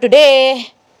 done for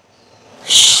today.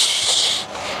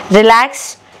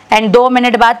 Relax and 2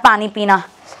 minute बाद पानी पीना।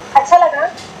 अच्छा लगा,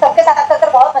 सबके साथ कर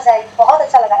बहुत मजा आई, बहुत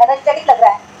अच्छा लगा, एनर्जेटिक लग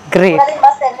रहा है। ग्रेट, पूरा दिन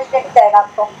मस्त एनर्जेटिक जाएगा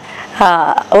आपको।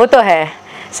 हाँ, वो तो है,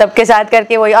 सबके साथ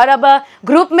करके वही। और अब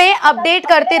ग्रुप में अपडेट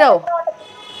करते रहो।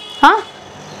 हाँ,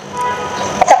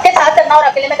 सबके साथ करना और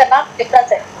अकेले में करना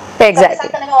डिफरेंस है।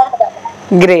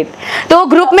 Exactly, great. तो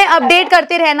ग्रुप में अपडेट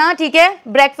करते रहना, ठीक है।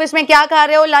 ब्रेकफास्ट में क्या खा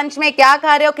रहे हो, लंच में क्या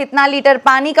खा रहे हो, कितना लीटर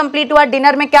पानी कंप्लीट हुआ,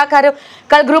 डिनर में क्या खा रहे हो।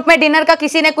 कल ग्रुप में डिनर का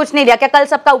किसी ने कुछ नहीं लिया क्या? कल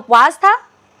सबका उपवास था?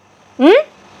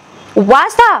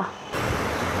 उपवास था।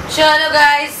 चलो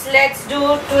गाइस, लेट्स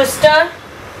डू ट्विस्टर।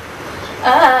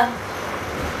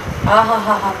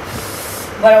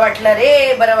 बरं वाटलं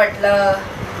रे, बरं वाटलं।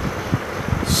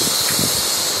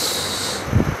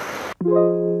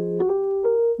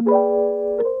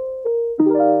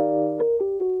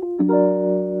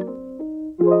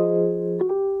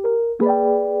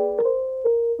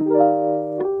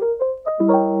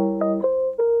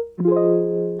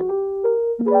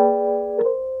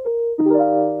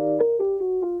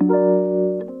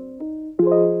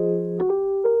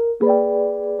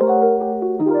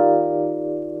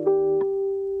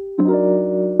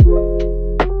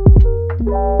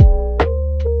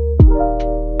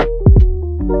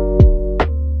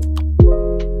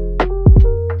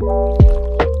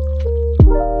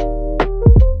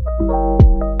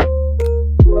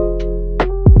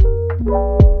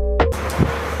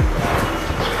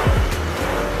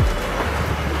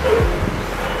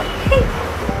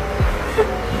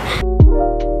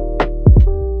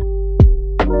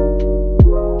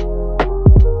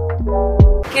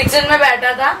 किचन में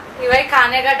बैठा था कि भाई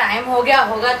खाने का टाइम हो गया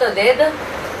होगा तो दे दो।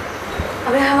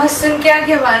 अबे आवाज सुन क्या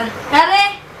क्या बार। अरे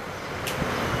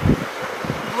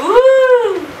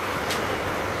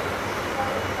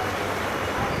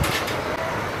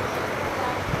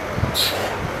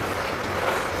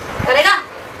करेगा।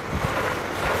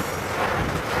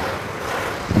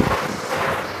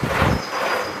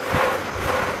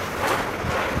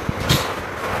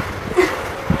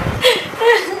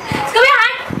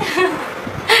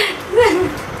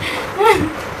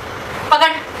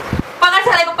 पकड़ पकड़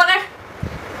साले को, पकड़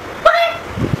पकड़।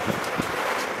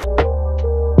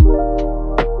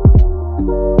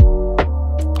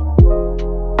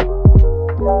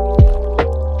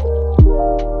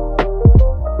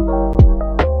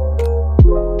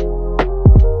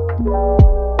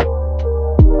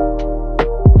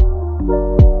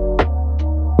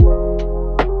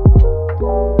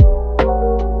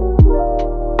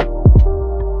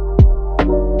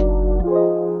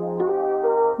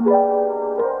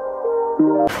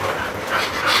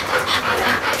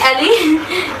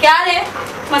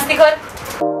 मस्ती कर।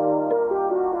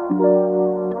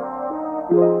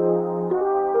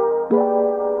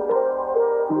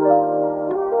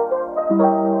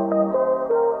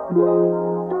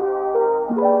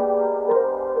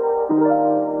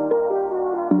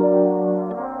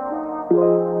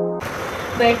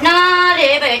 बैठना रे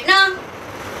बैठना।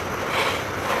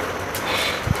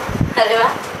 अरे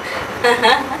वाह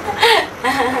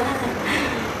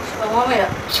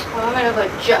मेरा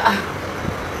बच्चा।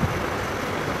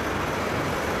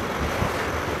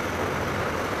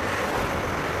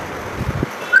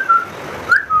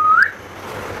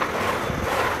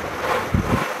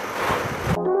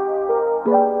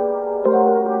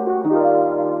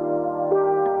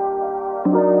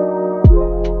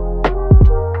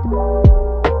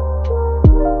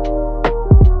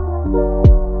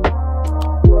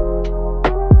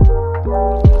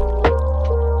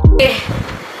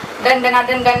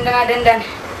 डन।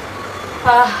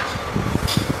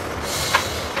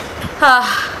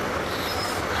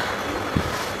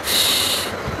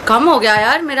 कम हो गया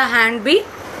यार मेरा हैंड भी।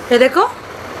 ये देखो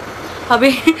अभी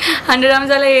अंडर आर्म्स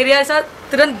वाला एरिया ऐसा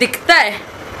तुरंत दिखता है।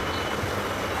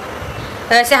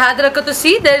 ऐसे हाथ रखो तो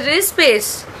सी there is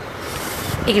space.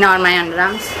 Ignore my under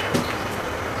arms.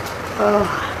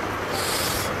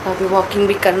 अभी वॉकिंग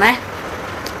भी करना है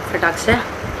फटाक से।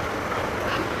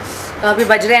 अभी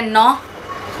बज रहे हैं 9,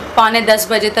 पौने 10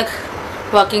 बजे तक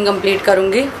वॉकिंग कंप्लीट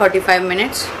करूँगी 45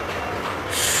 मिनट्स।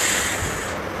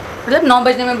 मतलब 9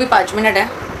 बजने में भी 5 मिनट है।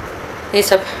 ये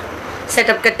सब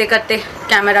सेटअप करते करते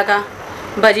कैमरा का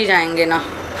बज ही जाएंगे ना।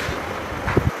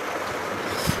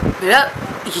 मेरा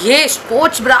ये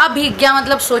स्पोर्ट्स ब्रा भीग गया,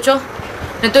 मतलब सोचो।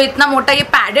 नहीं तो इतना मोटा ये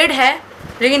पैडेड है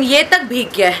लेकिन ये तक भीग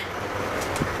गया है।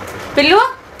 पिल्लू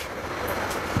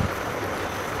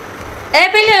ए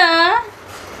पिल्लू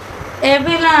ए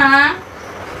पिल्लू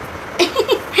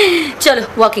चलो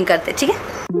वॉकिंग करते, ठीक है।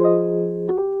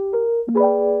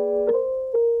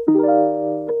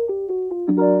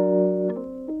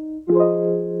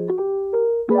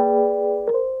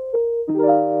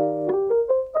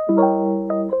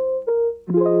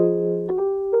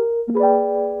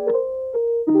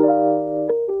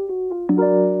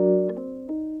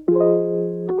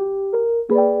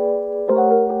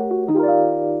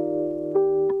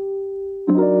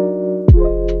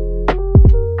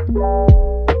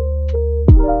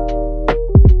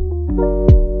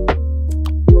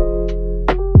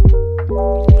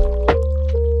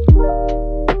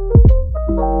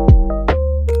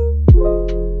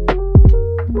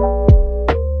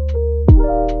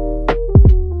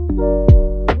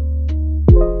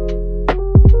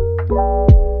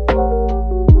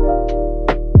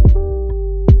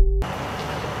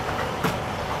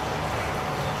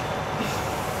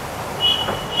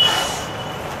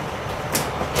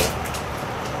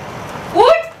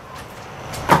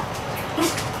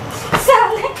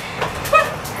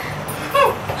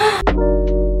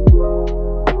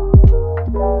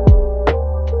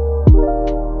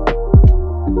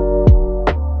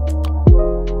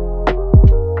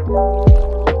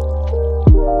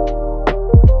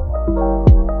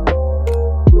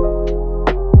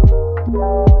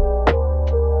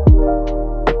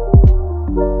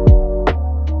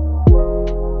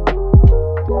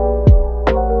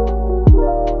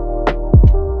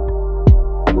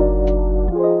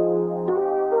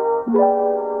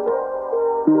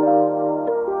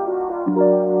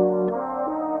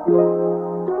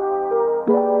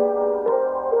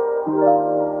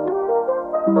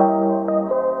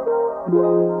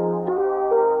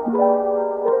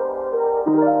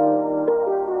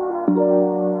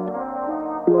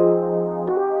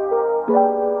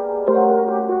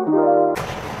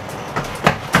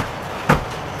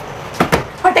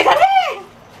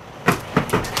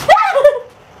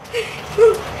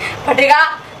 फटेगा,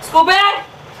 स्कूबर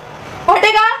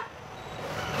फटेगा।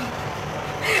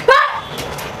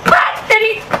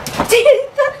 तेरी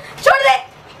छोड़ दे।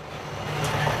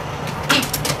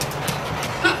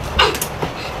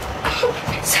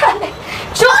 साले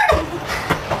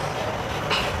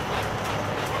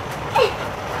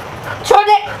छोड़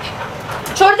दे,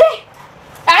 छोड़ दे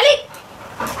एली।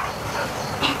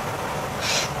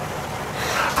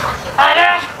 अरे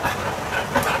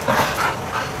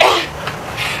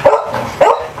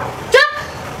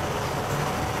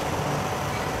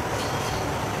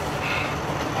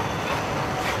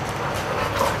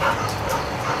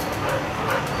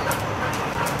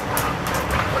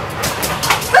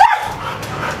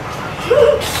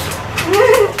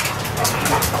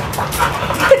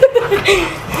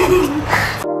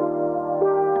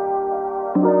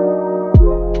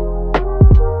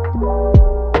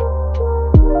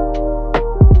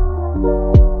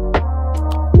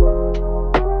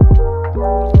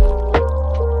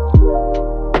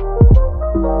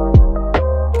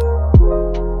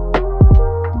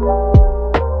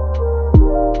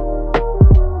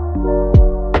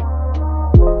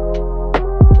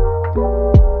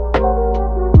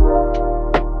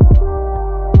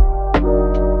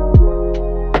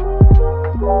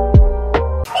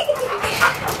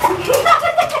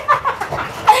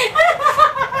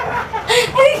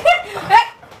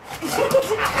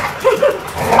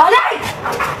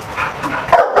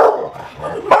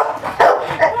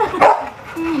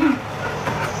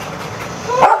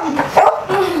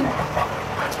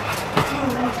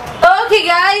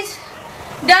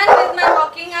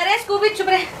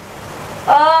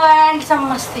एंड सम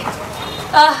मस्ती।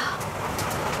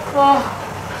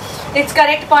 It's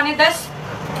correct 9:45।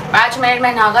 5 मिनट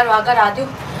में नागर वागर आती हूँ।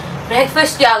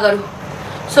 ब्रेकफास्ट क्या करूँ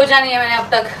सोचा नहीं है मैंने अब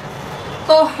तक।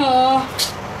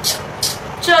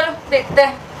 चलो देखते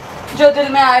हैं, जो दिल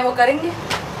में आए वो करेंगे।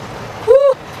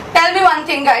 Tell me one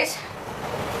thing guys,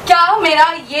 क्या मेरा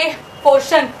ये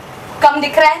पोर्शन कम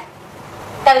दिख रहा है?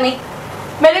 Tell me.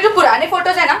 मेरे जो पुराने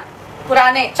फोटोज है ना,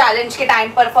 पुराने चैलेंज के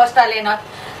टाइम पर फर्स्ट वाले ना,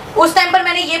 उस टाइम पर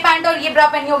मैंने ये पैंट और ये ब्रा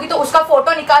पहनी होगी, तो उसका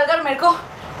फोटो निकाल कर मेरे को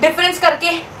डिफरेंस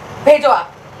करके भेजो।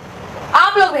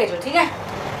 आप लोग भेजो, ठीक है?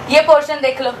 ये पोर्शन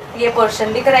देख लो, ये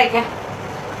पोर्शन दिख रहा है क्या?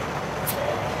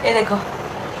 ये देखो,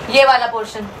 ये वाला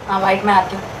पोर्शन। हाँ वाइट में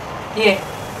आती हूँ ये,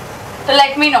 तो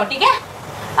लेट मी नो, ठीक है?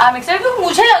 आप मिक्सर, क्योंकि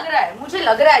मुझे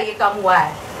लग रहा है ये कम हुआ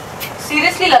है,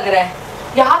 सीरियसली लग रहा है।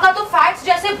 यहाँ का तो फैट्स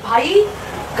जैसे भाई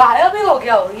गायब ही हो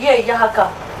गया हो, ये यहाँ का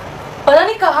पता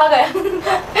नहीं कहाँ गया।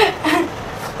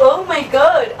 Oh my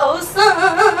God, awesome.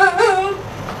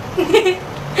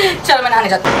 चलो मैं नहाने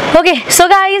जाती हूँ। ओके सो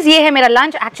गाइज, ये है मेरा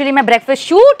लंच। एक्चुअली मैं ब्रेकफास्ट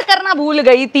शूट करना भूल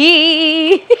गई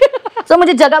थी। तो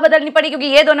मुझे जगह बदलनी पड़ी, क्योंकि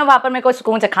ये दोनों वहां पर मेरे को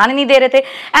सुकून से खाने नहीं दे रहे थे।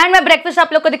 एंड मैं ब्रेकफास्ट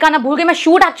आप लोग को दिखाना भूल गई। मैं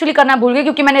शूट एक्चुअली करना भूल गई,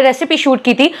 क्योंकि मैंने रेसिपी शूट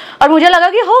की थी और मुझे लगा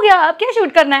कि हो गया, अब क्या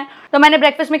शूट करना है। तो मैंने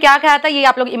ब्रेकफास्ट में क्या खाया था, ये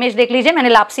आप लोग इमेज देख लीजिए। मैंने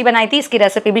लापसी बनाई थी, इसकी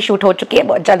रेसिपी भी शूट हो चुकी है,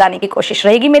 बहुत जल्द आने की कोशिश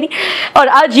रहेगी मेरी। और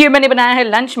आज ये मैंने बनाया है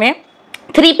लंच में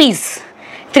 3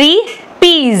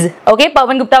 पीस, ओके,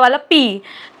 पवन गुप्ता वाला पी।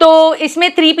 तो इसमें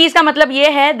 3 पीस का मतलब ये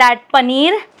है that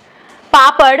paneer,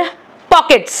 papad,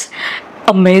 pockets.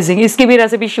 Amazing. इसकी भी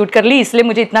रेसिपी शूट कर ली, इसलिए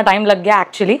मुझे इतना टाइम लग गया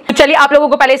एक्चुअली। तो चलिए आप लोगों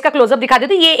को पहले इसका क्लोजअप दिखा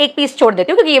देती हूँ। ये 1 पीस छोड़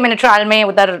देती हूँ, क्योंकि ये मैंने ट्रायल में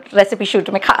उधर रेसिपी शूट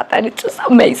में खाया था। It's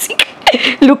amazing.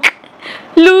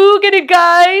 Look at it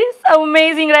guys,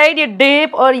 amazing right? ये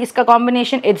डिप और इसका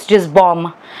combination, it's just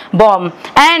bomb.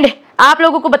 And आप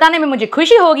लोगों को बताने में मुझे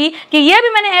खुशी होगी कि ये भी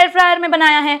मैंने एयर फ्रायर में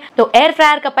बनाया है। तो एयर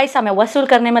फ्रायर का पैसा मैं वसूल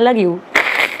करने में लगी हूँ।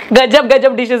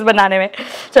 गजब डिशेस बनाने में।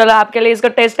 चलो आपके लिए इसको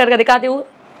टेस्ट करके दिखाती हूँ।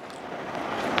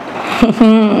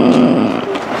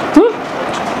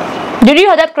 Did you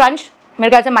here that crunch? मेरे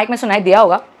ख्याल से माइक में सुनाई दिया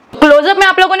होगा। क्लोजअप में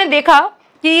आप लोगों ने देखा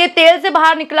कि ये तेल से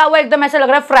बाहर निकला हुआ एकदम ऐसा लग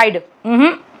रहा है फ्राइड।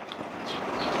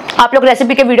 आप लोग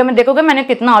रेसिपी के वीडियो में देखोगे मैंने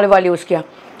कितना ऑलिव ऑयल यूज किया,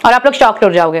 और आप लोग शॉक्ड हो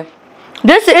जाओगे।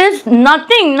 This is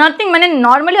nothing. मैंने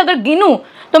नॉर्मली अगर गिनूं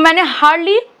तो मैंने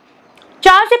हार्डली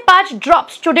 4 से 5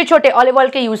 ड्रॉप्स छोटे छोटे ऑलिव ऑयल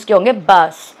के यूज किए होंगे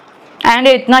बस। एंड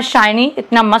इतना शाइनी,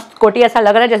 इतना मस्त कोटी, ऐसा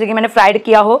लग रहा है जैसे कि मैंने फ्राइड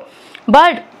किया हो,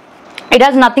 but it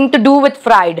has nothing to do with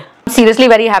fried. Seriously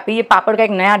very happy. ये पापड़ का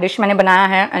एक नया डिश मैंने बनाया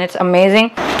है एंड इट्स अमेजिंग।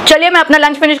 चलिए मैं अपना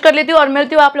लंच फिनिश कर लेती हूँ और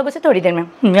मिलती हूँ आप लोगों से थोड़ी देर में।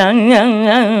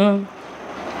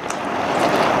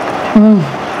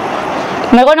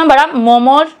 मेरे को ना बड़ा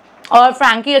मोमोज और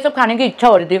फ्रैंकी ये सब खाने की इच्छा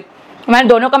हो रही थी। मैंने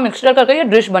दोनों का मिक्सचर करके ये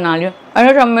डिश बना लिया।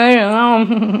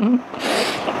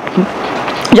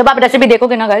 जब आप रेसिपी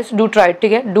देखोगे ना गाइस, डू ट्राई,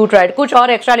 ठीक है? Do try. कुछ और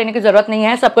एक्स्ट्रा लेने की जरूरत नहीं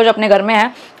है, सब कुछ अपने घर में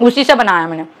है, उसी से बनाया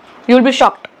मैंने। You will be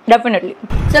shocked definitely.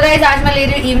 So guys, आज मैं ले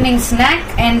रही हूँ evening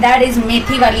snack and that is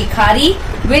मेथी वाली खारी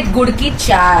विद गुड़ की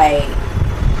चाय।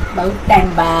 बहुत टाइम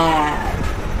बाद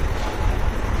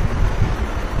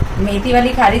मेथी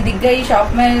वाली खारी दिख गई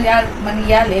शॉप में यार, मन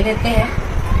यार ले लेते हैं।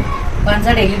 कौन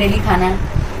सा डेली खाना है?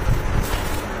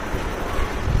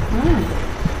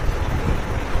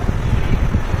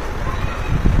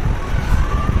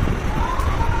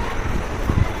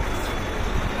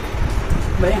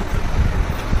 बढ़िया।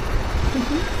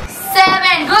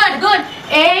 7 गुड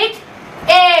 8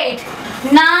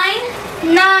 9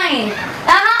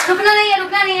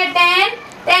 रुकना नहीं है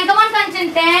 10 कम ऑन कंचन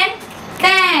 10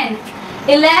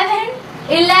 11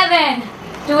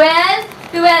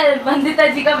 12 वंदिता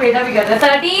जी का बेटा भी कर रहा है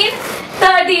 13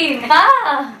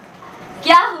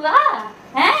 क्या हुआ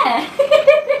है?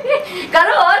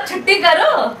 करो और छुट्टी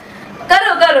करो।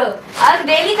 आज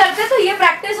डेली करते तो ये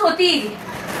प्रैक्टिस होती,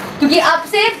 क्योंकि अब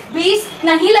से 20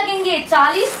 नहीं लगेंगे,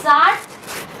 40 60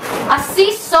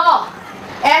 80 100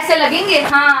 ऐसे लगेंगे।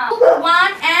 हाँ,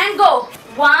 1 and go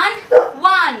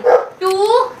 1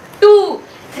 2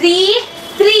 3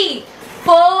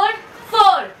 4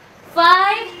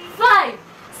 5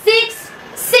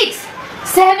 6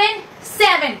 7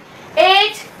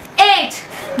 8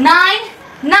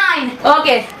 9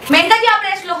 ओके। मेहता जी आप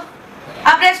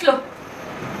रेस्ट लो,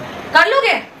 कर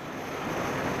लोगे?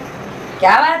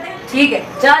 क्या बात है, ठीक है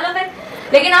चलो फिर।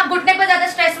 लेकिन आप घुटने पर ज्यादा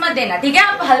स्ट्रेस मत देना, ठीक है?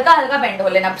 आप हल्का बेंड हो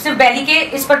लेना, सिर्फ बेली के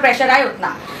इस पर प्रेशर आए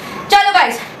उतना। चलो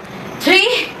guys,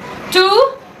 3 2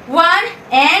 1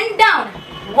 and down.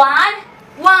 1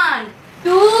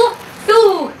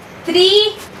 2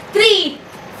 3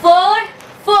 4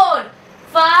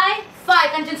 5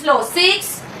 continue slow 6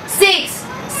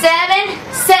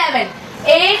 7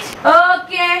 8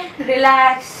 okay.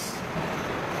 Relax,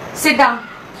 sit down,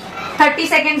 30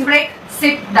 seconds break,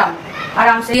 sit down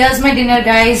आराम से। Here's my dinner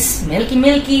guys, milky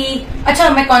milky. अच्छा,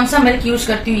 मैं कौन सा मिल्क यूज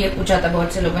करती हूँ ये पूछा था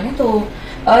बहुत से लोगों ने, तो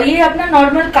ये अपना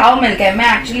नॉर्मल काउ मिल्क है। मैं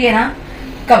एक्चुअली है ना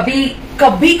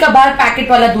कभी कभार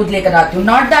पैकेट वाला दूध लेकर आती हूँ,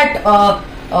 नॉट दैट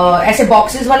ऐसे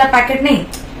बॉक्सेस वाला पैकेट नहीं,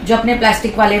 जो अपने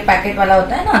प्लास्टिक वाले पैकेट वाला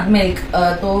होता है ना मिल्क,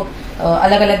 तो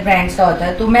अलग अलग ब्रांड्स का होता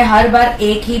है। तो मैं हर बार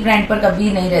एक ही ब्रांड पर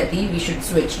कभी नहीं रहती, वी शुड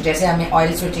स्विच, जैसे हमें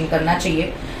ऑयल स्विचिंग करना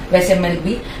चाहिए वैसे मिल्क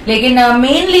भी। लेकिन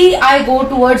mainly I go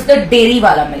towards the dairy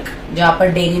वाला मिल्क, जहाँ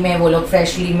पर डेयरी में वो लोग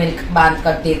फ्रेशली मिल्क बांध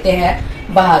कर देते हैं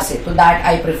बाहर से, तो that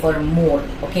I prefer more.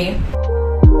 Okay,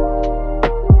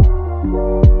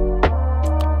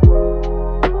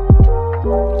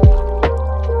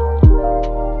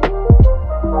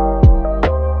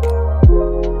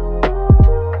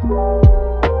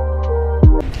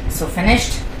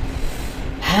 finished.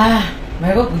 हाँ,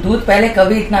 मेरे को दूध पहले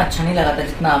कभी इतना अच्छा नहीं लगा था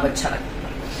जितना अब अच्छा लगता।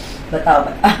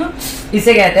 बताओ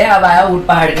इसे कहते हैं अब आया ऊंट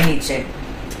पहाड़ के नीचे।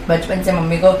 बचपन से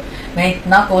मम्मी को मैं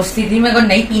इतना कोसती थी, मेरे को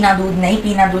नहीं पीना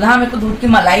दूध। हाँ, मेरे को दूध की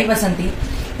मलाई पसंद थी,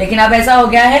 लेकिन अब ऐसा हो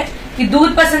गया है कि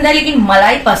दूध पसंद है लेकिन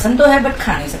मलाई पसंद तो है, बट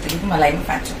खा नहीं सकती क्योंकि मलाई में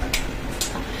फैट होता है।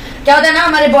 क्या होता है ना,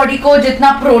 हमारे बॉडी को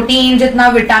जितना प्रोटीन, जितना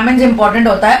विटामिन इंपॉर्टेंट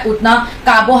होता है, उतना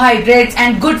कार्बोहाइड्रेट्स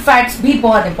एंड गुड फैट्स भी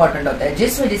बहुत इंपॉर्टेंट होता है,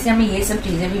 जिस वजह से हमें ये सब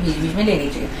चीजें भी बीच बीच में लेनी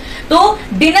चाहिए। तो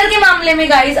डिनर के मामले में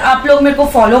गाइज आप लोग मेरे को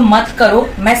फॉलो मत करो,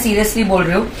 मैं सीरियसली बोल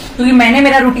रही हूँ, क्योंकि मैंने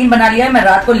मेरा रूटीन बना लिया है। मैं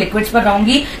रात को लिक्विड्स पर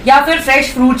रहूंगी या फिर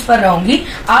फ्रेश फ्रूट्स पर रहूंगी।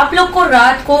 आप लोग को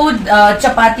रात को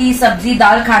चपाती, सब्जी,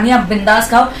 दाल खानी, आप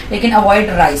बिंदास खाओ, लेकिन अवॉइड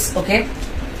राइस। ओके,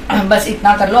 बस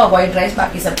इतना कर लो, अवॉइड राइस,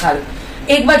 बाकी सब खा लो।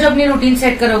 एक बार जो अपनी रूटीन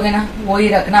सेट करोगे ना, वो ही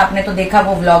रखना। आपने तो देखा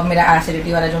वो व्लॉग मेरा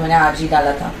एसिडिटी वाला जो मैंने आज ही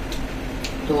डाला था,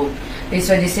 तो इस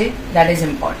वजह से दैट इज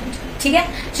इम्पोर्टेंट। ठीक है,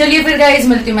 चलिए फिर गाइस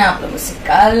मिलती हूँ मैं आप लोगों से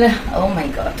कल। ओह माय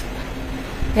गॉड,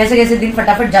 कैसे कैसे दिन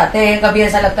फटाफट जाते हैं। कभी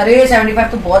ऐसा लगता है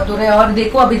 75 तो बहुत दूर है, और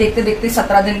देखो अभी देखते देखते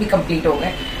 17 दिन भी कंप्लीट हो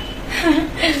गए।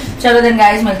 चलो देन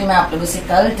गाइस, मिलती हूँ मैं आप लोगों से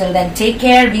कल। Till then take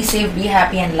care, be safe, be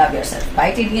happy and love yourself.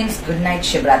 Bye टेडियंस, good night,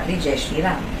 Shivratri, जय श्री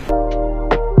राम।